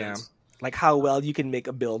paragraph is like how well you can make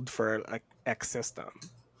a build for like X system.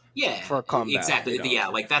 Yeah, for combat. Exactly. Yeah,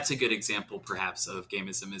 like that's a good example, perhaps, of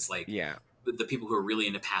gameism. Is like the people who are really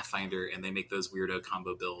into Pathfinder and they make those weirdo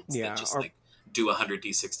combo builds that just like do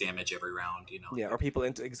 100d6 damage every round, you know. Yeah, or people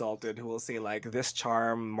into Exalted who will say like, this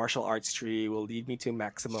charm martial arts tree will lead me to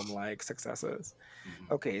maximum like successes.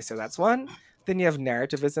 Mhm. Okay, so that's one. Then you have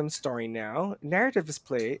narrativism, story now. Narrativist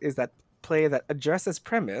play is that play that addresses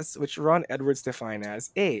premise, which Ron Edwards defined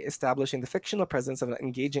as A, establishing the fictional presence of an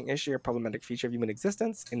engaging issue or problematic feature of human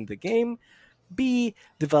existence in the game. B,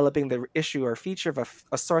 developing the issue or feature of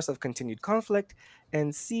a source of continued conflict.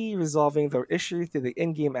 And C, resolving the issue through the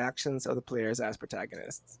in game actions of the players as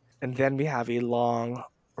protagonists. And then we have a long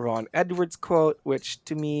Ron Edwards quote, which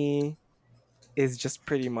to me is just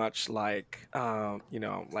pretty much like,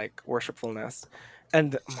 like worshipfulness.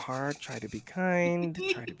 And Mar, try to be kind,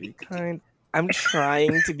 try to be kind. I'm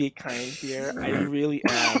trying to be kind here. I really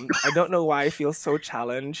am. I don't know why I feel so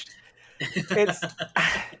challenged. It's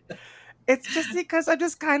it's just because I'm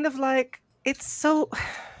just kind of like, it's so,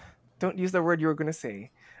 don't use the word you were gonna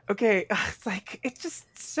say. Okay, it's like, it's just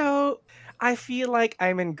so, I feel like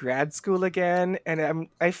I'm in grad school again, and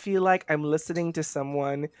I feel like I'm listening to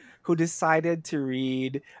someone who decided to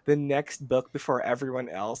read the next book before everyone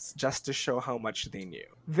else just to show how much they knew.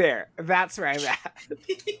 There, that's where I'm at.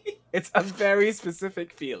 It's a very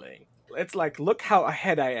specific feeling. It's like, look how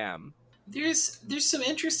ahead I am. There's some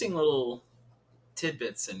interesting little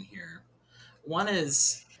tidbits in here. One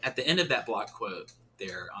is at the end of that block quote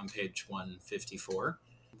there on page 154.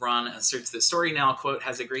 Ron asserts that story now, quote,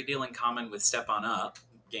 has a great deal in common with Step On Up,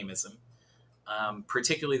 gamism,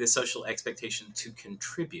 particularly the social expectation to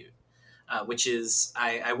contribute, which is,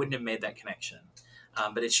 I wouldn't have made that connection.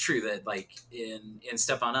 But it's true that, like, in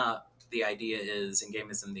Step On Up, the idea is, in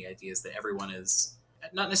gamism, the idea is that everyone is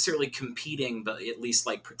not necessarily competing, but at least,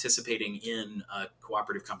 like, participating in a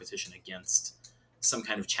cooperative competition against some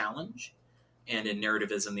kind of challenge. And in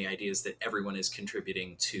narrativism, the idea is that everyone is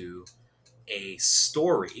contributing to a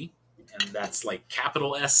story, and that's like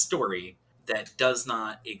capital S story, that does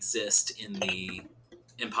not exist in the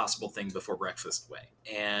impossible thing before breakfast way.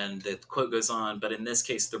 And the quote goes on, but in this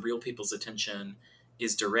case, the real people's attention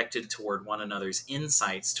is directed toward one another's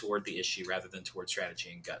insights toward the issue rather than toward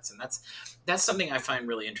strategy and guts. And that's something I find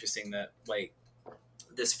really interesting, that like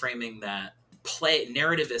this framing that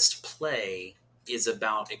narrativist play is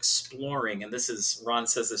about exploring, and this is, Ron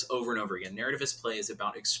says this over and over again, narrativist play is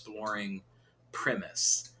about exploring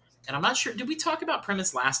premise. And I'm not sure, did we talk about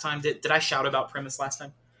premise last time? Did I shout about premise last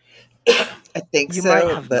time? I think You so. might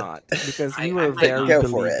have but not, because we I were might very not. Go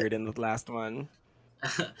for it. beleaguered in the last one.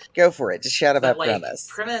 Go for it. Just shout But about like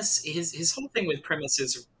premise. his whole thing with premise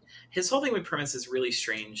is really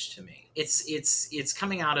strange to me. It's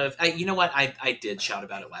coming out of, you know what, I did shout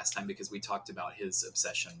about it last time because we talked about his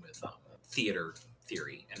obsession with theater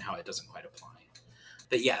theory and how it doesn't quite apply.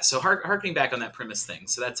 But yeah, so harkening back on that premise thing,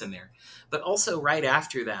 so that's in there. But also right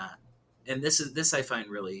after that, and this I find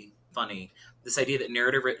really funny, this idea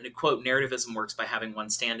that quote, narrativism works by having one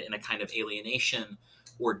stand in a kind of alienation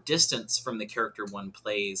or distance from the character one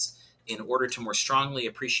plays in order to more strongly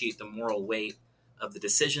appreciate the moral weight of the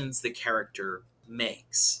decisions the character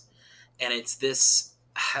makes. And it's this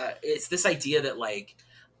idea that, like,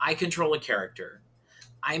 I control a character,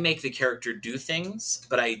 I make the character do things,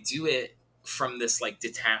 but I do it from this like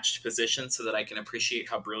detached position so that I can appreciate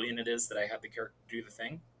how brilliant it is that I have the character do the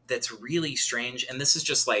thing. That's really strange. And this is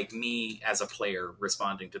just like me as a player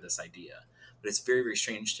responding to this idea. But it's very, very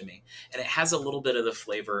strange to me. And it has a little bit of the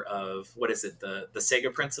flavor of, what is it, the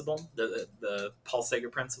Sega principle, the Paul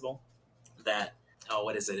Sega principle, that,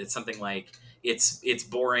 what is it? It's something like, it's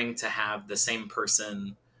boring to have the same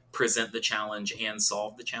person present the challenge and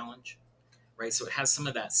solve the challenge, right? So it has some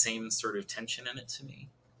of that same sort of tension in it to me.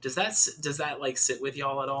 Does that like sit with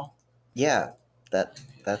y'all at all? Yeah, that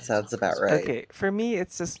sounds about right. Okay, for me,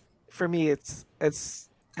 it's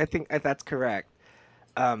I think that's correct.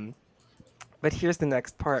 But here's the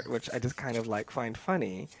next part, which I just kind of like find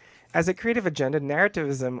funny. As a creative agenda,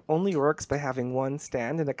 narrativism only works by having one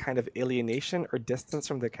stand in a kind of alienation or distance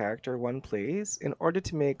from the character one plays in order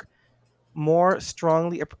to more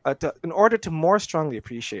strongly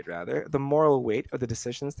appreciate the moral weight of the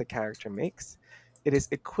decisions the character makes. It is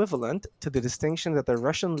equivalent to the distinction that the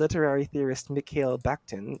Russian literary theorist Mikhail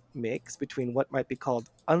Bakhtin makes between what might be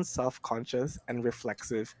called unself-conscious and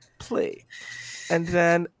reflexive play. And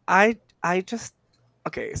then I just,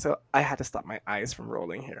 okay, so I had to stop my eyes from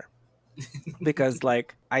rolling here. Because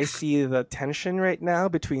like I see the tension right now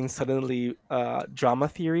between suddenly drama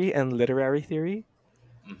theory and literary theory.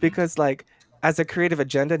 Mm-hmm. Because like as a creative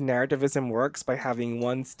agenda, narrativism works by having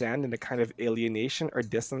one stand in a kind of alienation or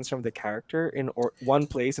distance from the character in one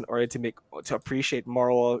place in order to appreciate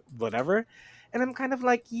moral whatever. And I'm kind of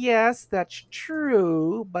like, yes, that's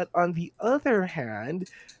true. But on the other hand,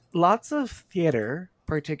 lots of theater,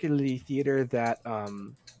 particularly theater that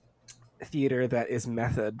is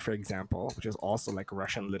method, for example, which is also like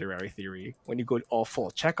Russian literary theory, when you go all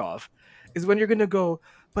full Chekhov, is when you're going to go,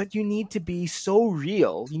 but you need to be so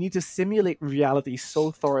real. You need to simulate reality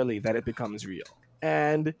so thoroughly that it becomes real.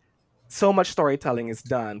 And so much storytelling is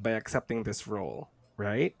done by accepting this role,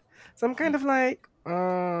 right? So I'm kind of like,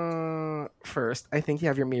 first, I think you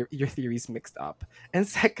have your theories mixed up. And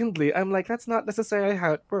secondly, I'm like, that's not necessarily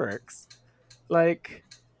how it works. Like,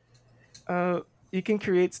 uh, you can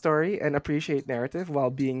create story and appreciate narrative while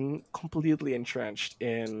being completely entrenched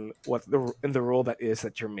in the role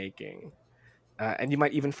that you're making, and you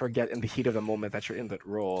might even forget in the heat of the moment that you're in that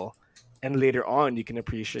role, and later on you can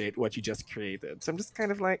appreciate what you just created. So I'm just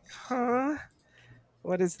kind of like, huh,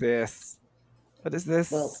 what is this? What is Well,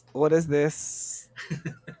 this? What is this?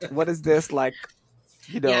 What is this like?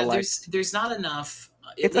 Yeah, Like there's not enough,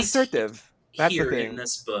 at it's least assertive. That's the here in thing.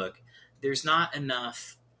 this book. There's not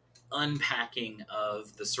enough unpacking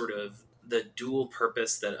of the sort of the dual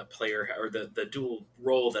purpose that a player, or the dual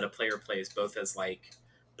role that a player plays, both as like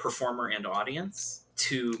performer and audience,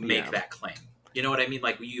 to make Yeah. that claim. You know what I mean?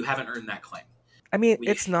 Like, you haven't earned that claim. I mean, We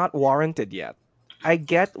it's not warranted yet. I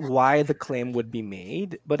get why the claim would be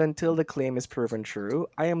made, but until the claim is proven true,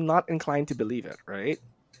 I am not inclined to believe it, right?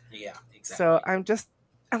 Yeah, So exactly.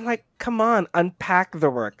 I'm like, come on, unpack the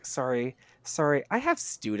work. Sorry. I have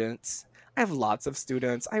students. I have lots of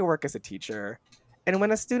students. I work as a teacher. And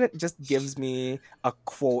when a student just gives me a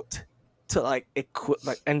quote to like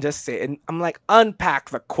and just say, and I'm like,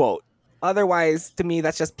 unpack the quote. Otherwise, to me,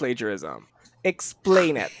 that's just plagiarism.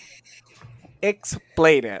 Explain it.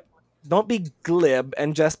 Explain it. Don't be glib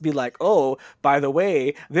and just be like, oh, by the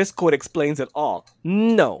way, this quote explains it all.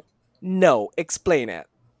 No, explain it.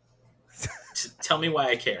 Tell me why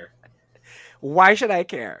I care. Why should I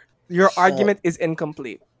care? Your well, argument is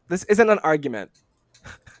incomplete. This isn't an argument.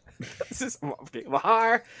 This is okay.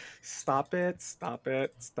 Mahar, stop it.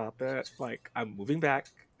 Like, I'm moving back.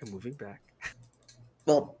 I'm moving back.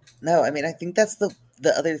 well, no, I mean, I think that's the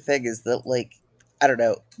other thing is that, like, I don't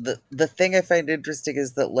know, the thing I find interesting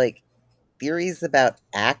is that, like, theories about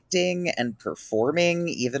acting and performing,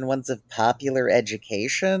 even ones of popular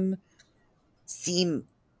education, seem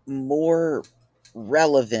more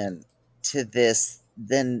relevant to this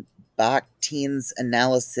than Bakhtein's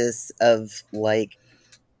analysis of, like,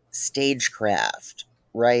 stagecraft,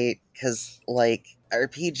 right? Because, like,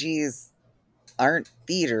 RPGs aren't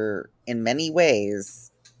theater in many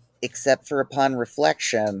ways, except for upon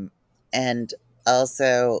reflection, and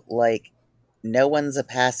also, like, no one's a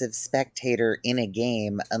passive spectator in a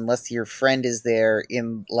game unless your friend is there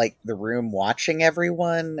in, like, the room watching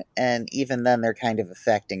everyone, and even then they're kind of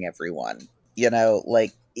affecting everyone.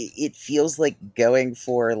 Like, it feels like going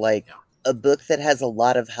for, like, Yeah. a book that has a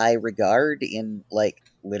lot of high regard in, like,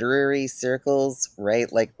 literary circles,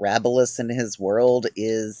 right? Like, Rabelais and His World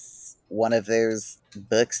is one of those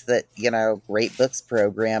books that, great books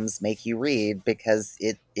programs make you read because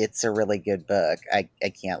it's a really good book. I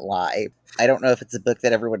can't lie. I don't know if it's a book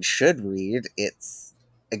that everyone should read. It's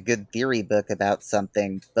a good theory book about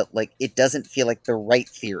something, but, like, it doesn't feel like the right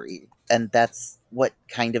theory. And that's what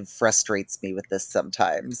kind of frustrates me with this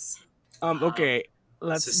sometimes. Okay, So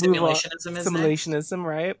let's move on. simulationism is next. Simulationism,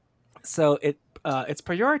 right? So its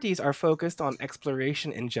priorities are focused on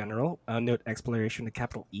exploration in general. Note exploration with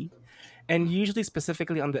capital E, and usually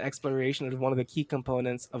specifically on the exploration of one of the key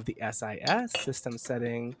components of the SIS system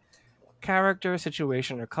setting: character,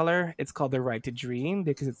 situation, or color. It's called the right to dream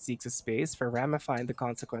because it seeks a space for ramifying the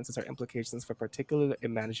consequences or implications for a particular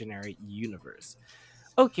imaginary universe.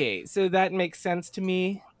 Okay, so that makes sense to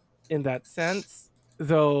me in that sense.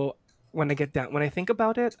 Though when I think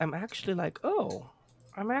about it, I'm actually like, oh,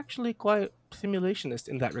 I'm actually quite simulationist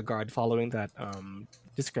in that regard, following that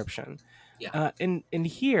description. Yeah. In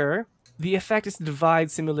here, the effect is to divide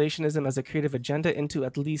simulationism as a creative agenda into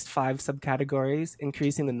at least 5 subcategories,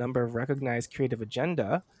 increasing the number of recognized creative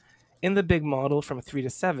agenda in the big model from 3 to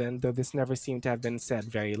 7, though this never seemed to have been said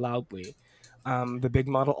very loudly. The big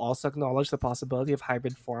model also acknowledged the possibility of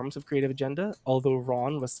hybrid forms of creative agenda, although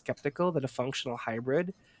Ron was skeptical that a functional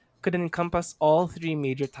hybrid could encompass all 3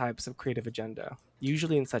 major types of creative agenda.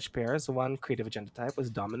 Usually, in such pairs, one creative agenda type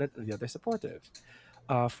was dominant and the other supportive.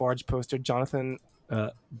 Forge poster Jonathan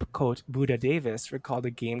quote Buddha Davis recalled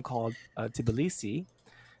a game called Tbilisi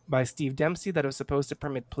by Steve Dempsey that was supposed to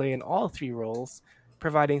permit play in all 3 roles,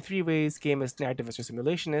 providing 3 ways: game as narrativist or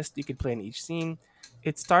simulationist you could play in each scene.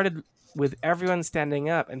 It started with everyone standing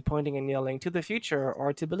up and pointing and yelling to the future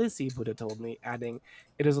or Tbilisi, Buddha told me, adding,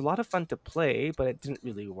 "It was a lot of fun to play, but it didn't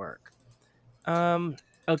really work."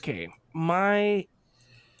 Okay, my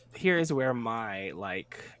here is where my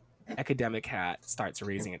like academic hat starts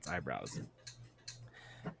raising its eyebrows,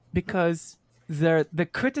 because the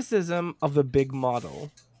criticism of the big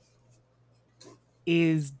model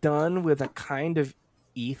is done with a kind of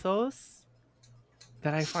ethos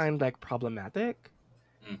that I find like problematic.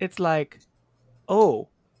 Mm. It's like, oh,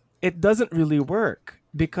 it doesn't really work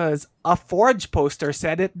because a Forge poster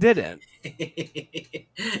said it didn't.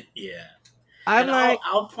 Yeah. I'm And like,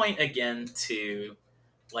 I'll point again to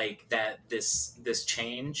like that this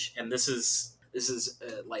change, and this is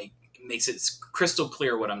like makes it crystal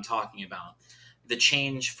clear what I'm talking about. The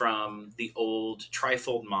change from the old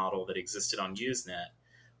trifold model that existed on Usenet,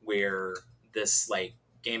 where this like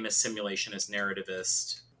game as simulationist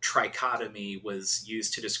narrativist trichotomy was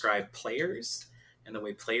used to describe players and the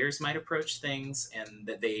way players might approach things, and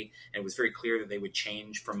that it was very clear that they would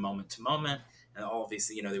change from moment to moment, and all of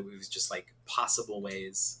these, it was just like possible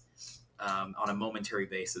ways on a momentary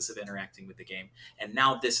basis of interacting with the game. And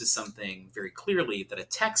now this is something very clearly that a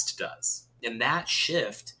text does. And that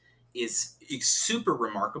shift is super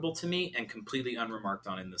remarkable to me and completely unremarked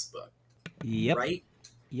on in this book. yep, Right?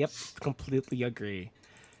 yep, completely agree.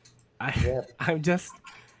 Yep.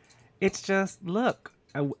 It's just look,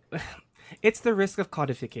 it's the risk of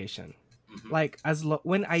codification. Mhm. Like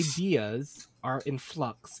when ideas are in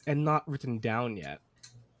flux and not written down yet,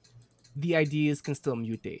 the ideas can still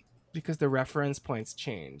mutate because the reference points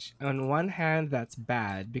change. On one hand, that's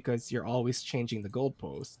bad because you're always changing the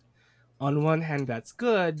goalpost. On one hand, that's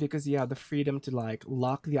good because you have the freedom to like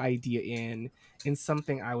lock the idea in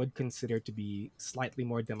something I would consider to be slightly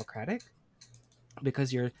more democratic,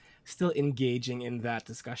 because you're still engaging in that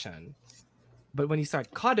discussion. But when you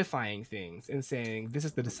start codifying things and saying this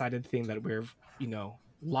is the decided thing that we're,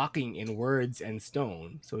 locking in words and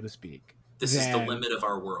stone, so to speak, This is the then limit of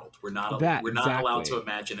our world. We're not that allowed to exactly.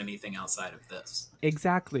 imagine anything outside of this.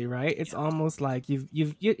 Exactly, right? It's Yeah. almost like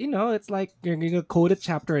it's like you're gonna code a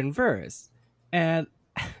chapter and verse. And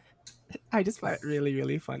I just find it really,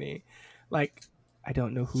 really funny. Like, I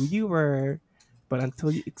don't know who you were, but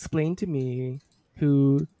until you explain to me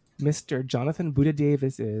who Mr. Jonathan Buddha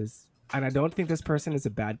Davis is, and I don't think this person is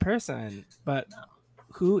a bad person, but No.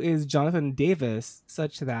 who is Jonathan Davis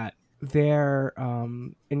such that their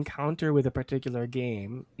encounter with a particular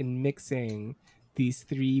game in mixing these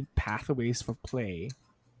three pathways for play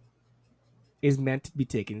is meant to be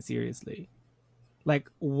taken seriously? Like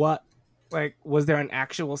what, like was there an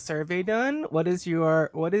actual survey done? What is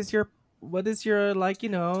your like,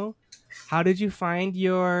 how did you find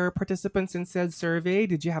your participants in said survey?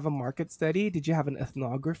 Did you have a market study? Did you have an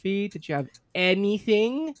ethnography? Did you have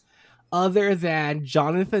anything other than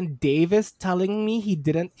Jonathan Davis telling me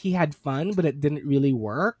he had fun but it didn't really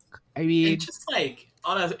work? I And mean, just like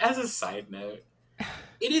as a side note,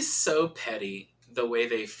 it is so petty the way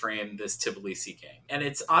they frame this Tbilisi game, and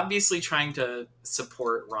it's obviously trying to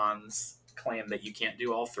support Ron's claim that you can't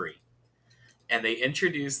do all three. And they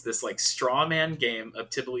introduce this like straw man game of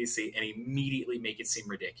Tbilisi and immediately make it seem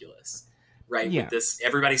ridiculous, right? yeah. With this,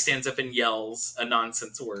 everybody stands up and yells a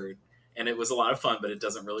nonsense word, and it was a lot of fun, but it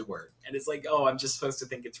doesn't really work. And it's like, oh, I'm just supposed to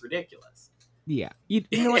think it's ridiculous. Yeah. You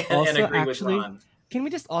know what and also agree with actually, Ron. can we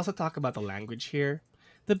just also talk about the language here?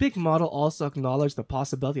 The big model also acknowledged the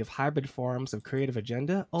possibility of hybrid forms of creative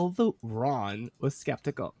agenda, although Ron was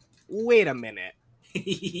skeptical. Wait a minute.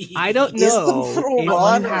 I don't Is the know model if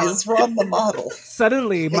Ron you or have is Ron the model?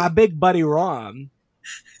 suddenly my big buddy Ron.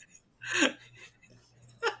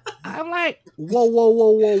 I'm like, whoa, whoa,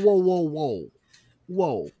 whoa, whoa, whoa, whoa, whoa,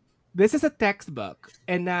 whoa. This is a textbook,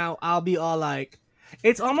 and now I'll be all like,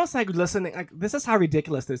 it's almost like listening. Like, this is how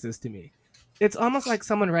ridiculous this is to me. It's almost like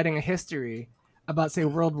someone writing a history about, say,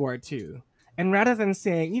 World War II, and rather than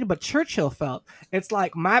saying, but Churchill felt, it's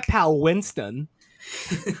like my pal Winston.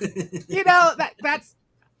 That's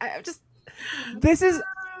I just. This is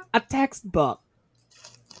a textbook.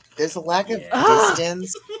 There's a lack of Yeah.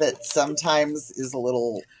 distance that sometimes is a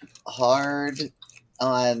little hard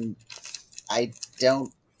on.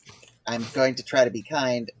 I'm going to try to be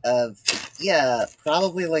kind of,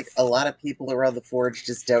 probably like a lot of people around the Forge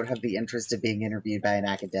just don't have the interest of being interviewed by an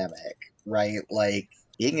academic, right? Like,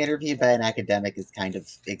 being interviewed by an academic is kind of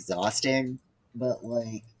exhausting, but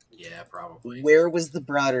like, Yeah, probably. where was the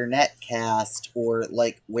broader netcast, or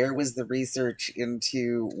like where was the research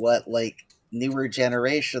into what like newer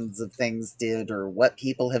generations of things did, or what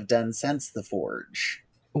people have done since the Forge?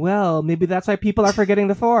 Well, maybe that's why people are forgetting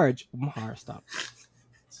the Forge. Mahar, stop.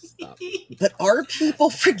 But are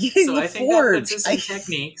people forgetting So the I think that Forge? puts us in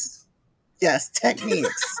techniques. Yes,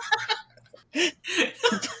 techniques.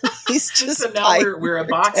 He's just so now we're a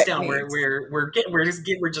box down. We're just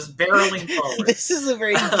barreling forward. This is a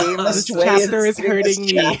very gamist This way. chapter is hurting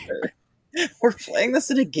me. Chapter. We're playing this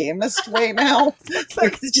in a gamist way now. It's We're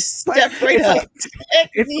like, just step right up.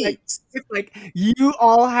 it's like you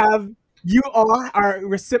all are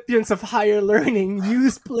recipients of higher learning.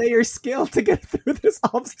 Use player skill to get through this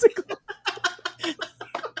obstacle.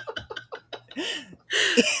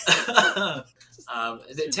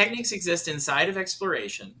 The techniques exist inside of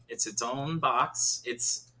exploration. It's its own box.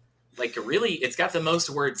 It's like it's got the most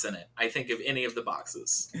words in it, I think, of any of the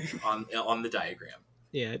boxes on the diagram.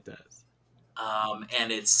 Yeah, it does.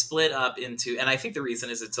 And it's split up into, and I think the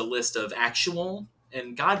reason is it's a list of actual,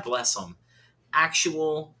 and God bless them,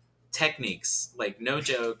 actual techniques. Like, no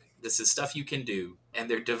joke, this is stuff you can do. And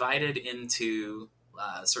they're divided into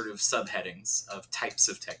sort of subheadings of types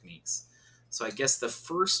of techniques. So I guess the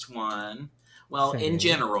first one, well, in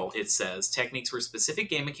general, it says techniques were specific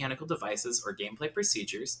game mechanical devices or gameplay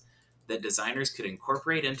procedures that designers could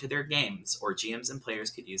incorporate into their games, or GMs and players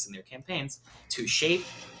could use in their campaigns to shape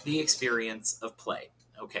the experience of play.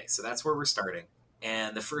 Okay, so that's where we're starting.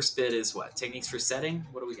 And the first bit is what? Techniques for setting?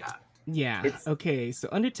 What do we got? Yeah. Okay, so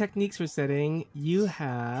under techniques for setting, you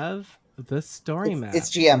have the story map. It's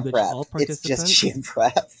GM which prep. all It's just GM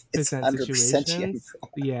prep. It's present 100% GM situations.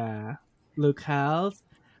 prep. Yeah. Locales.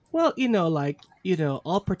 Well,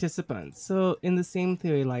 all participants. So in the same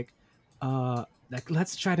theory, like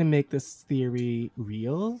let's try to make this theory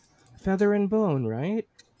real. Feather and Bone, right?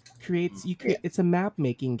 It's a map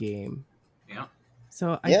making game. Yeah.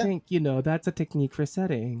 So I think, that's a technique for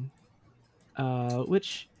setting.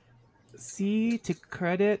 Which, see, to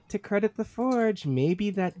credit the Forge, maybe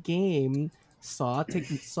that game saw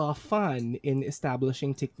fun in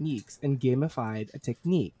establishing techniques and gamified a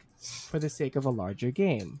technique for the sake of a larger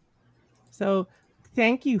game. So,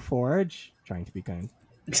 thank you, Forge. Trying to be kind.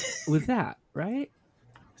 With that, right?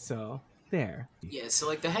 So, there. Yeah, so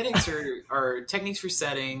like the headings are techniques for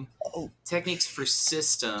setting, Oh. techniques for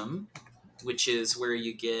system, which is where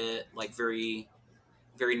you get, like, very,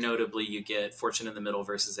 very notably, you get fortune in the middle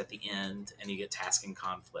versus at the end, and you get task and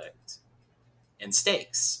conflict. And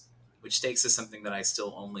stakes, which stakes is something that I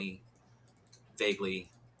still only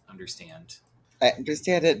vaguely understand. I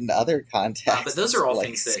understand it in other contexts. But those are all like,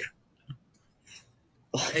 things that...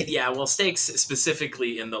 Yeah, well, stakes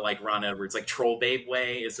specifically in the, like, Ron Edwards, like, Troll Babe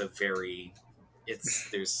way is a very...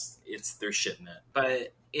 There's shit in it.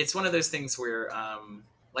 But it's one of those things where,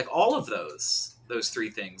 like, all of those three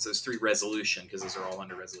things, those three resolution, because those are all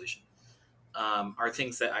under resolution, are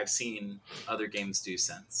things that I've seen other games do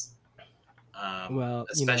since.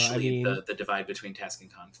 Especially the divide between task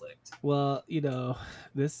and conflict. Well,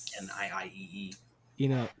 this... And IIEE.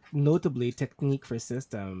 Notably, technique for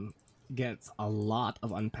system gets a lot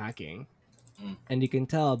of unpacking. And you can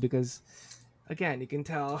tell because, again,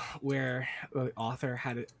 where the author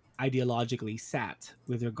had it ideologically sat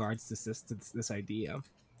with regards to this idea.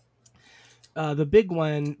 The big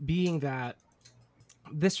one being that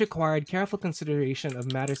this required careful consideration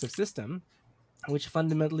of matters of system, which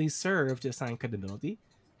fundamentally serve to assign credibility,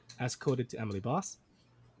 as quoted to Emily Boss,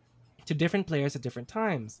 to different players at different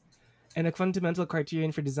times. And a fundamental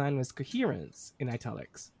criterion for design was coherence, in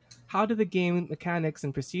italics. How do the game mechanics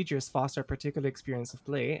and procedures foster a particular experience of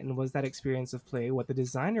play, and was that experience of play what the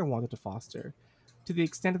designer wanted to foster? To the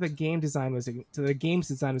extent that the game's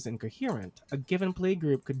design was incoherent, a given play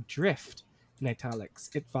group could drift, in italics,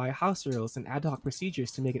 it via house rules and ad hoc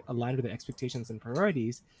procedures to make it align with their expectations and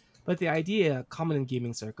priorities, but the idea, common in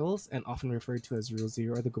gaming circles, and often referred to as Rule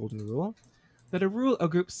Zero or the Golden Rule, that a rule a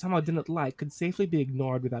group somehow didn't like could safely be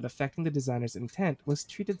ignored without affecting the designer's intent was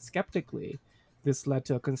treated skeptically. This led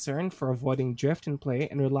to a concern for avoiding drift in play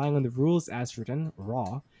and relying on the rules as written,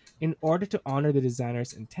 raw, in order to honor the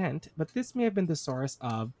designer's intent, but this may have been the source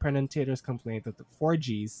of Prenuntator's complaint that the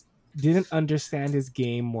 4Gs didn't understand his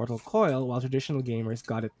game Mortal Coil while traditional gamers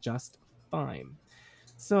got it just fine.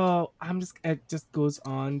 So it just goes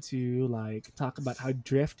on to like talk about how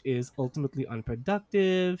drift is ultimately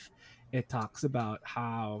unproductive. It talks about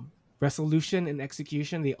how resolution and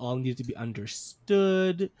execution, they all need to be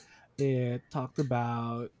understood. It talked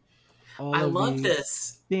about all I of love these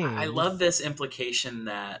this. things. I love this implication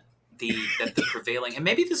that the prevailing, and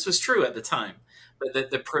maybe this was true at the time,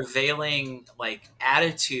 but the prevailing like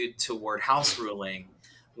attitude toward house ruling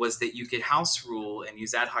was that you could house rule and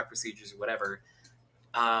use ad hoc procedures or whatever,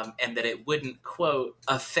 and that it wouldn't, quote,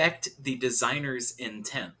 affect the designer's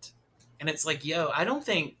intent. And it's like, yo, I don't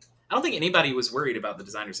think anybody was worried about the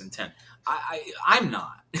designer's intent. I'm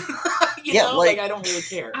not. you know, like I don't really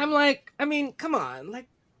care. I'm like, I mean, come on, like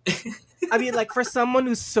I mean, like, for someone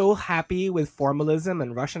who's so happy with formalism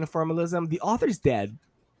and Russian formalism, the author's dead.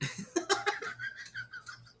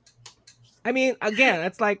 I mean, again,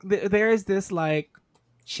 it's like there is this like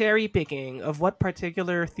cherry picking of what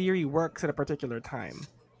particular theory works at a particular time.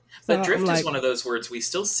 So But I'm drift is like, one of those words we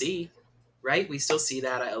still see, right? We still see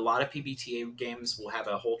that a lot of PBTA games will have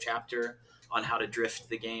a whole chapter on how to drift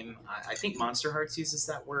the game. I think Monster Hearts uses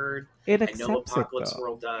that word. it I know accepts it Apocalypse though.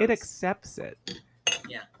 World It does. accepts it.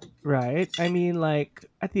 Yeah. Right? I mean, like,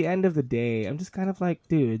 at the end of the day, I'm just kind of like,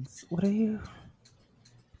 dudes, what are you?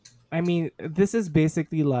 I mean, this is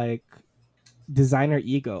basically like designer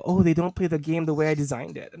ego. Oh, they don't play the game the way I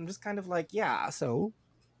designed it. I'm just kind of like, yeah, so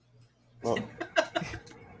Well,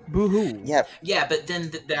 boo hoo. yeah, Yeah, but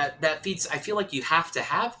then that feeds. I feel like you have to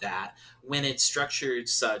have that when it's structured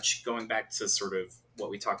such. Going back to sort of what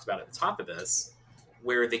we talked about at the top of this,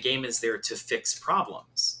 where the game is there to fix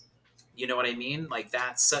problems. You know what I mean? Like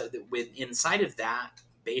that's with inside of that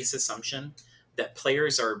base assumption that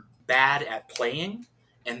players are bad at playing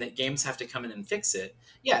and that games have to come in and fix it.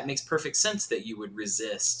 Yeah, it makes perfect sense that you would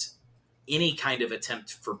resist any kind of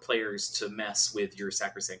attempt for players to mess with your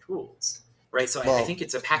sacrosanct rules, right? So I well, think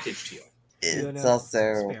it's a package deal. it's Fiona,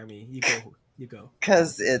 also spare me. You go. You go.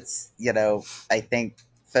 because it's, I think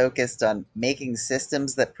focused on making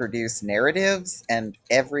systems that produce narratives, and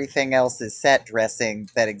everything else is set dressing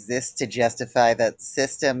that exists to justify that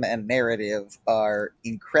system and narrative are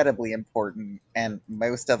incredibly important and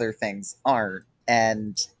most other things aren't.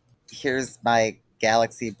 And here's my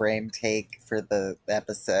galaxy brain take for the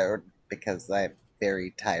episode, because I'm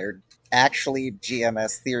very tired. Actually,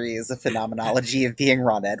 GMS theory is a phenomenology of being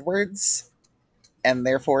Ron Edwards, and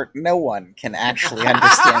therefore no one can actually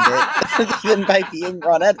understand it other than by being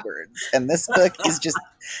Ron Edwards. And this book is just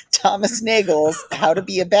Thomas Nagel's How to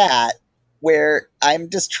Be a Bat, where I'm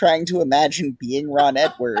just trying to imagine being Ron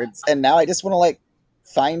Edwards, and now I just want to like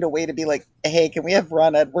find a way to be like, hey, can we have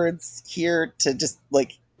Ron Edwards here to just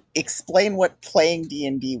like explain what playing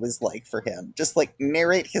D&D was like for him? Just like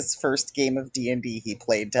narrate his first game of D&D he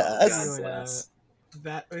played to Oh, us. God Fiona, bless.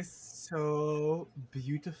 that was so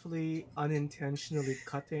beautifully, unintentionally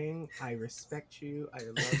cutting. I respect you. I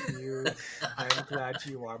love you. I'm glad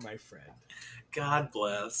you are my friend. God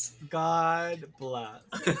bless. God bless.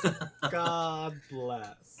 God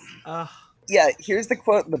bless. Yeah, here's the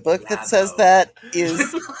quote in the book Yeah, that says though. that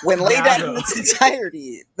is, when laid Yeah, out in though. its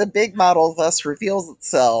entirety, the big model thus reveals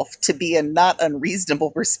itself to be a not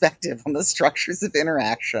unreasonable perspective on the structures of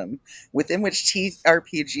interaction within which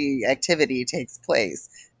TRPG activity takes place,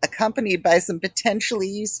 accompanied by some potentially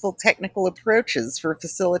useful technical approaches for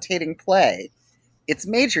facilitating play. Its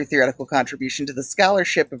major theoretical contribution to the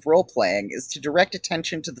scholarship of role playing is to direct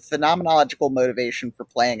attention to the phenomenological motivation for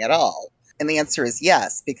playing at all. And the answer is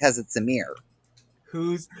yes, because it's a mirror.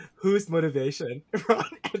 Whose motivation? Ron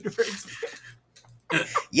Edwards.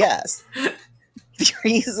 Yes,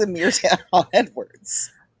 theory is a mirror to Ron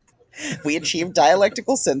Edwards. We achieved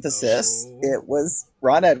dialectical synthesis. Oh. It was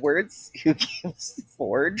Ron Edwards who gives the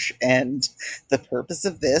forge, and the purpose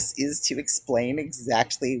of this is to explain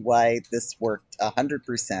exactly why this worked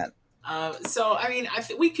 100%. So, I mean,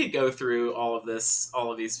 we could go through all of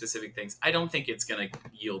these specific things. I don't think it's going to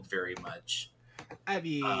yield very much I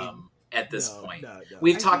mean, at this no, point. no.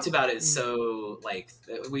 We've I talked think- about it, so like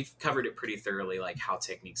we've covered it pretty thoroughly, like how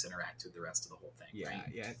techniques interact with the rest of the whole thing. Yeah, right?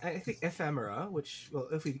 yeah. I think ephemera, which, well,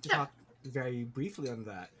 if we talk very briefly on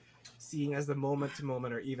that, seeing as the moment to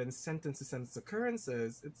moment or even sentence to sentence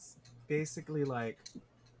occurrences, it's basically like,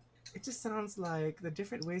 it just sounds like the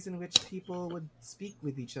different ways in which people would speak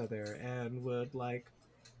with each other and would like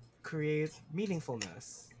create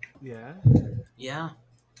meaningfulness. Yeah, Yeah,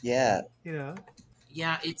 Yeah. you know.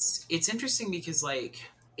 yeah. It's interesting because like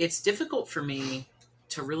it's difficult for me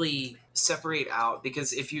to really separate out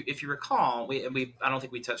because if you recall, we I don't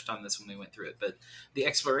think we touched on this when we went through it, but the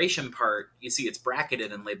exploration part, you see, it's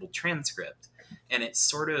bracketed and labeled transcript, and it's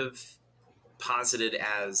sort of posited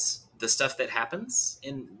as the stuff that happens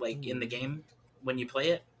in in the game when you play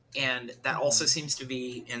it, and that also seems to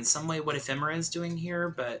be in some way what ephemera is doing here,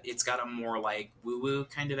 but it's got a more like woo woo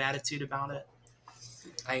kind of attitude about it.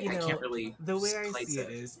 I can't really the way I place see it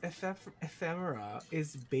is ephemera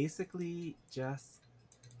is basically just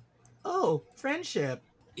friendship.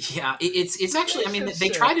 Yeah, it's actually. I mean, they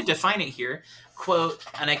try to define it here. Quote: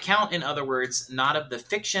 an account, in other words, not of the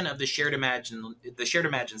fiction of the shared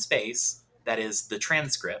imagined space, that is the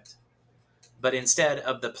transcript, but instead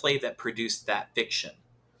of the play that produced that fiction.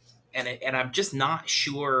 And I'm just not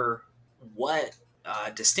sure what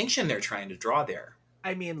distinction they're trying to draw there.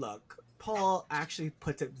 I mean, look, Paul actually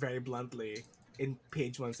puts it very bluntly in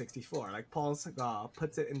page 164. Like Paul Sagal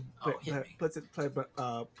puts it in puts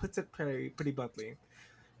it pretty bluntly.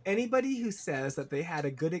 Anybody who says that they had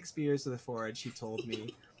a good experience with the Forge, he told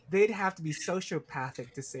me, they'd have to be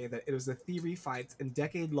sociopathic to say that it was the theory fights and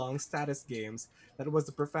decade-long status games that was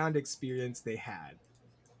the profound experience they had.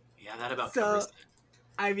 Yeah, that about So, covers it.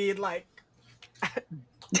 I mean, like,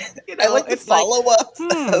 you I know, like the it's like, follow-up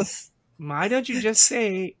of... why don't you just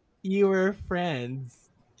say you were friends?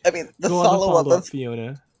 I mean, the Go on the follow-up follow-up, of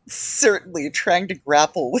Fiona. certainly trying to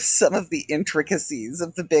grapple with some of the intricacies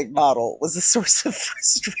of the big model was a source of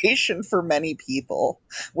frustration for many people,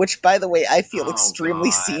 which, by the way, I feel Oh, extremely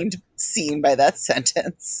God. seen by that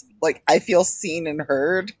sentence. Like, I feel seen and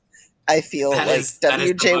heard. I feel That like is the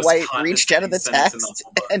W.J. most White reached out of condescending the sentence in the text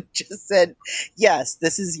whole book. and just said, yes,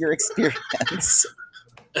 this is your experience.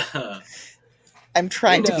 I'm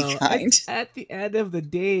trying to be kind. At the end of the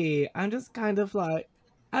day, I'm just trying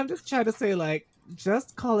to say, like,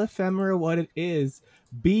 just call ephemera what it is.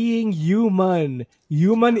 Being human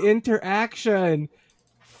interaction,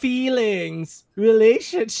 feelings,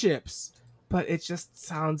 relationships. But it just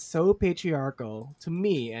sounds so patriarchal, to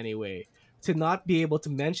me anyway, to not be able to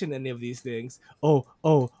mention any of these things. What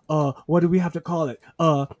do we have to call it?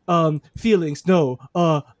 Feelings, no,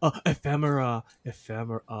 ephemera,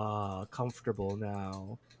 comfortable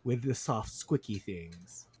now with the soft squicky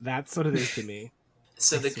things. That's what it is to me.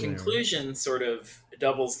 So I the swear. conclusion sort of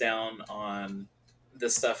doubles down on the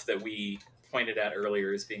stuff that we pointed at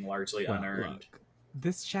earlier as being largely unearned. Look,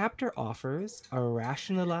 this chapter offers a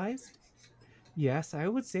rationalized, yes, I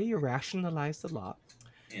would say you rationalized a lot,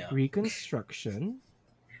 reconstruction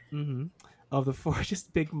of the Forge's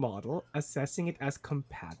big model, assessing it as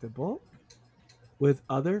compatible with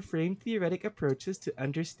other frame theoretic approaches to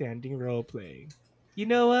understanding role playing. You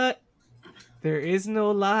know what? There is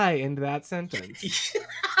no lie in that sentence.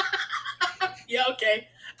 Yeah, okay.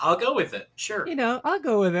 I'll go with it. Sure. I'll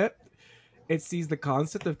go with it. It sees the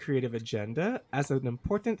concept of creative agenda as an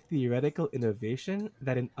important theoretical innovation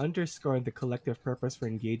that, in underscoring the collective purpose for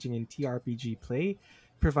engaging in TRPG play,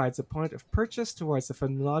 provides a point of purchase towards a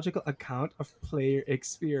phonological account of player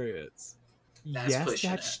experience.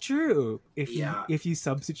 That's true. If you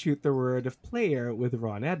substitute the word of player with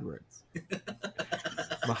Ron Edwards.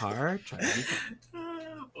 Mahar, try to be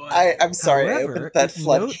I'm sorry. However, it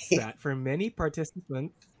notes that for many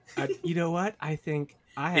participants, you know what? I think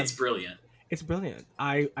it's brilliant. It's brilliant.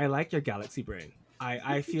 I like your galaxy brain.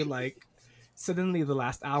 I feel like suddenly the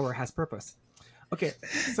last hour has purpose. Okay,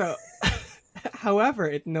 so however,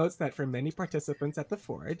 it notes that for many participants at the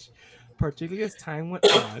Forge, particularly as time went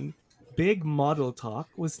on, big model talk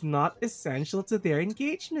was not essential to their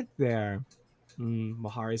engagement there.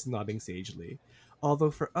 Mahar is nodding sagely.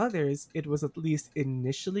 Although for others, it was at least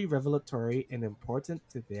initially revelatory and important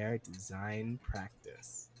to their design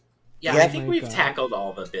practice. Yeah, I think we've tackled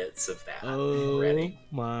all the bits of that already.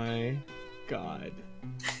 Oh my God.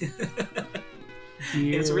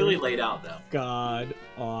 It's really laid out, though. God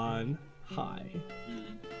on high.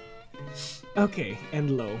 Okay,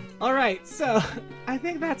 and low. All right, so I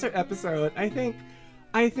think that's our episode. I think,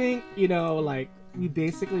 we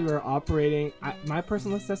basically were operating. My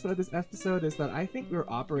personal assessment of this episode is that I think we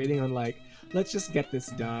were operating on let's just get this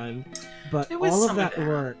done. But all of that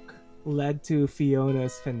work led to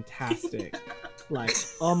Fiona's fantastic,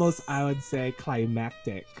 almost I would say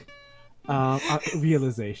climactic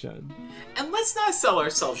realization. And let's not sell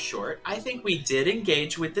ourselves short. I think we did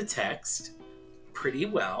engage with the text pretty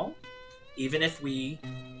well, even if we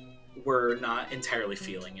were not entirely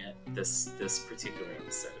feeling it this particular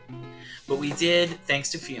episode. But we did, thanks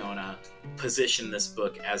to Fiona, position this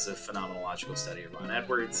book as a phenomenological study of Ron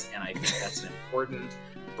Edwards, and I think that's an important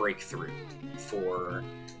breakthrough for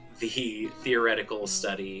the theoretical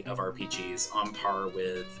study of RPGs on par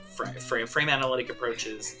with frame analytic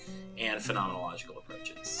approaches and phenomenological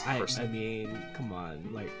approaches. I mean, come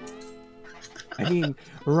on,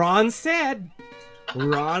 Ron said.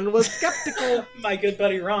 Ron was skeptical. My good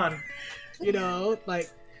buddy Ron.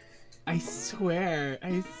 I swear.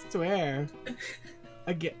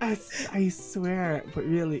 Again, I swear. But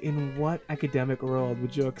really, in what academic world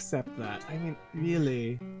would you accept that? I mean,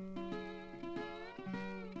 really.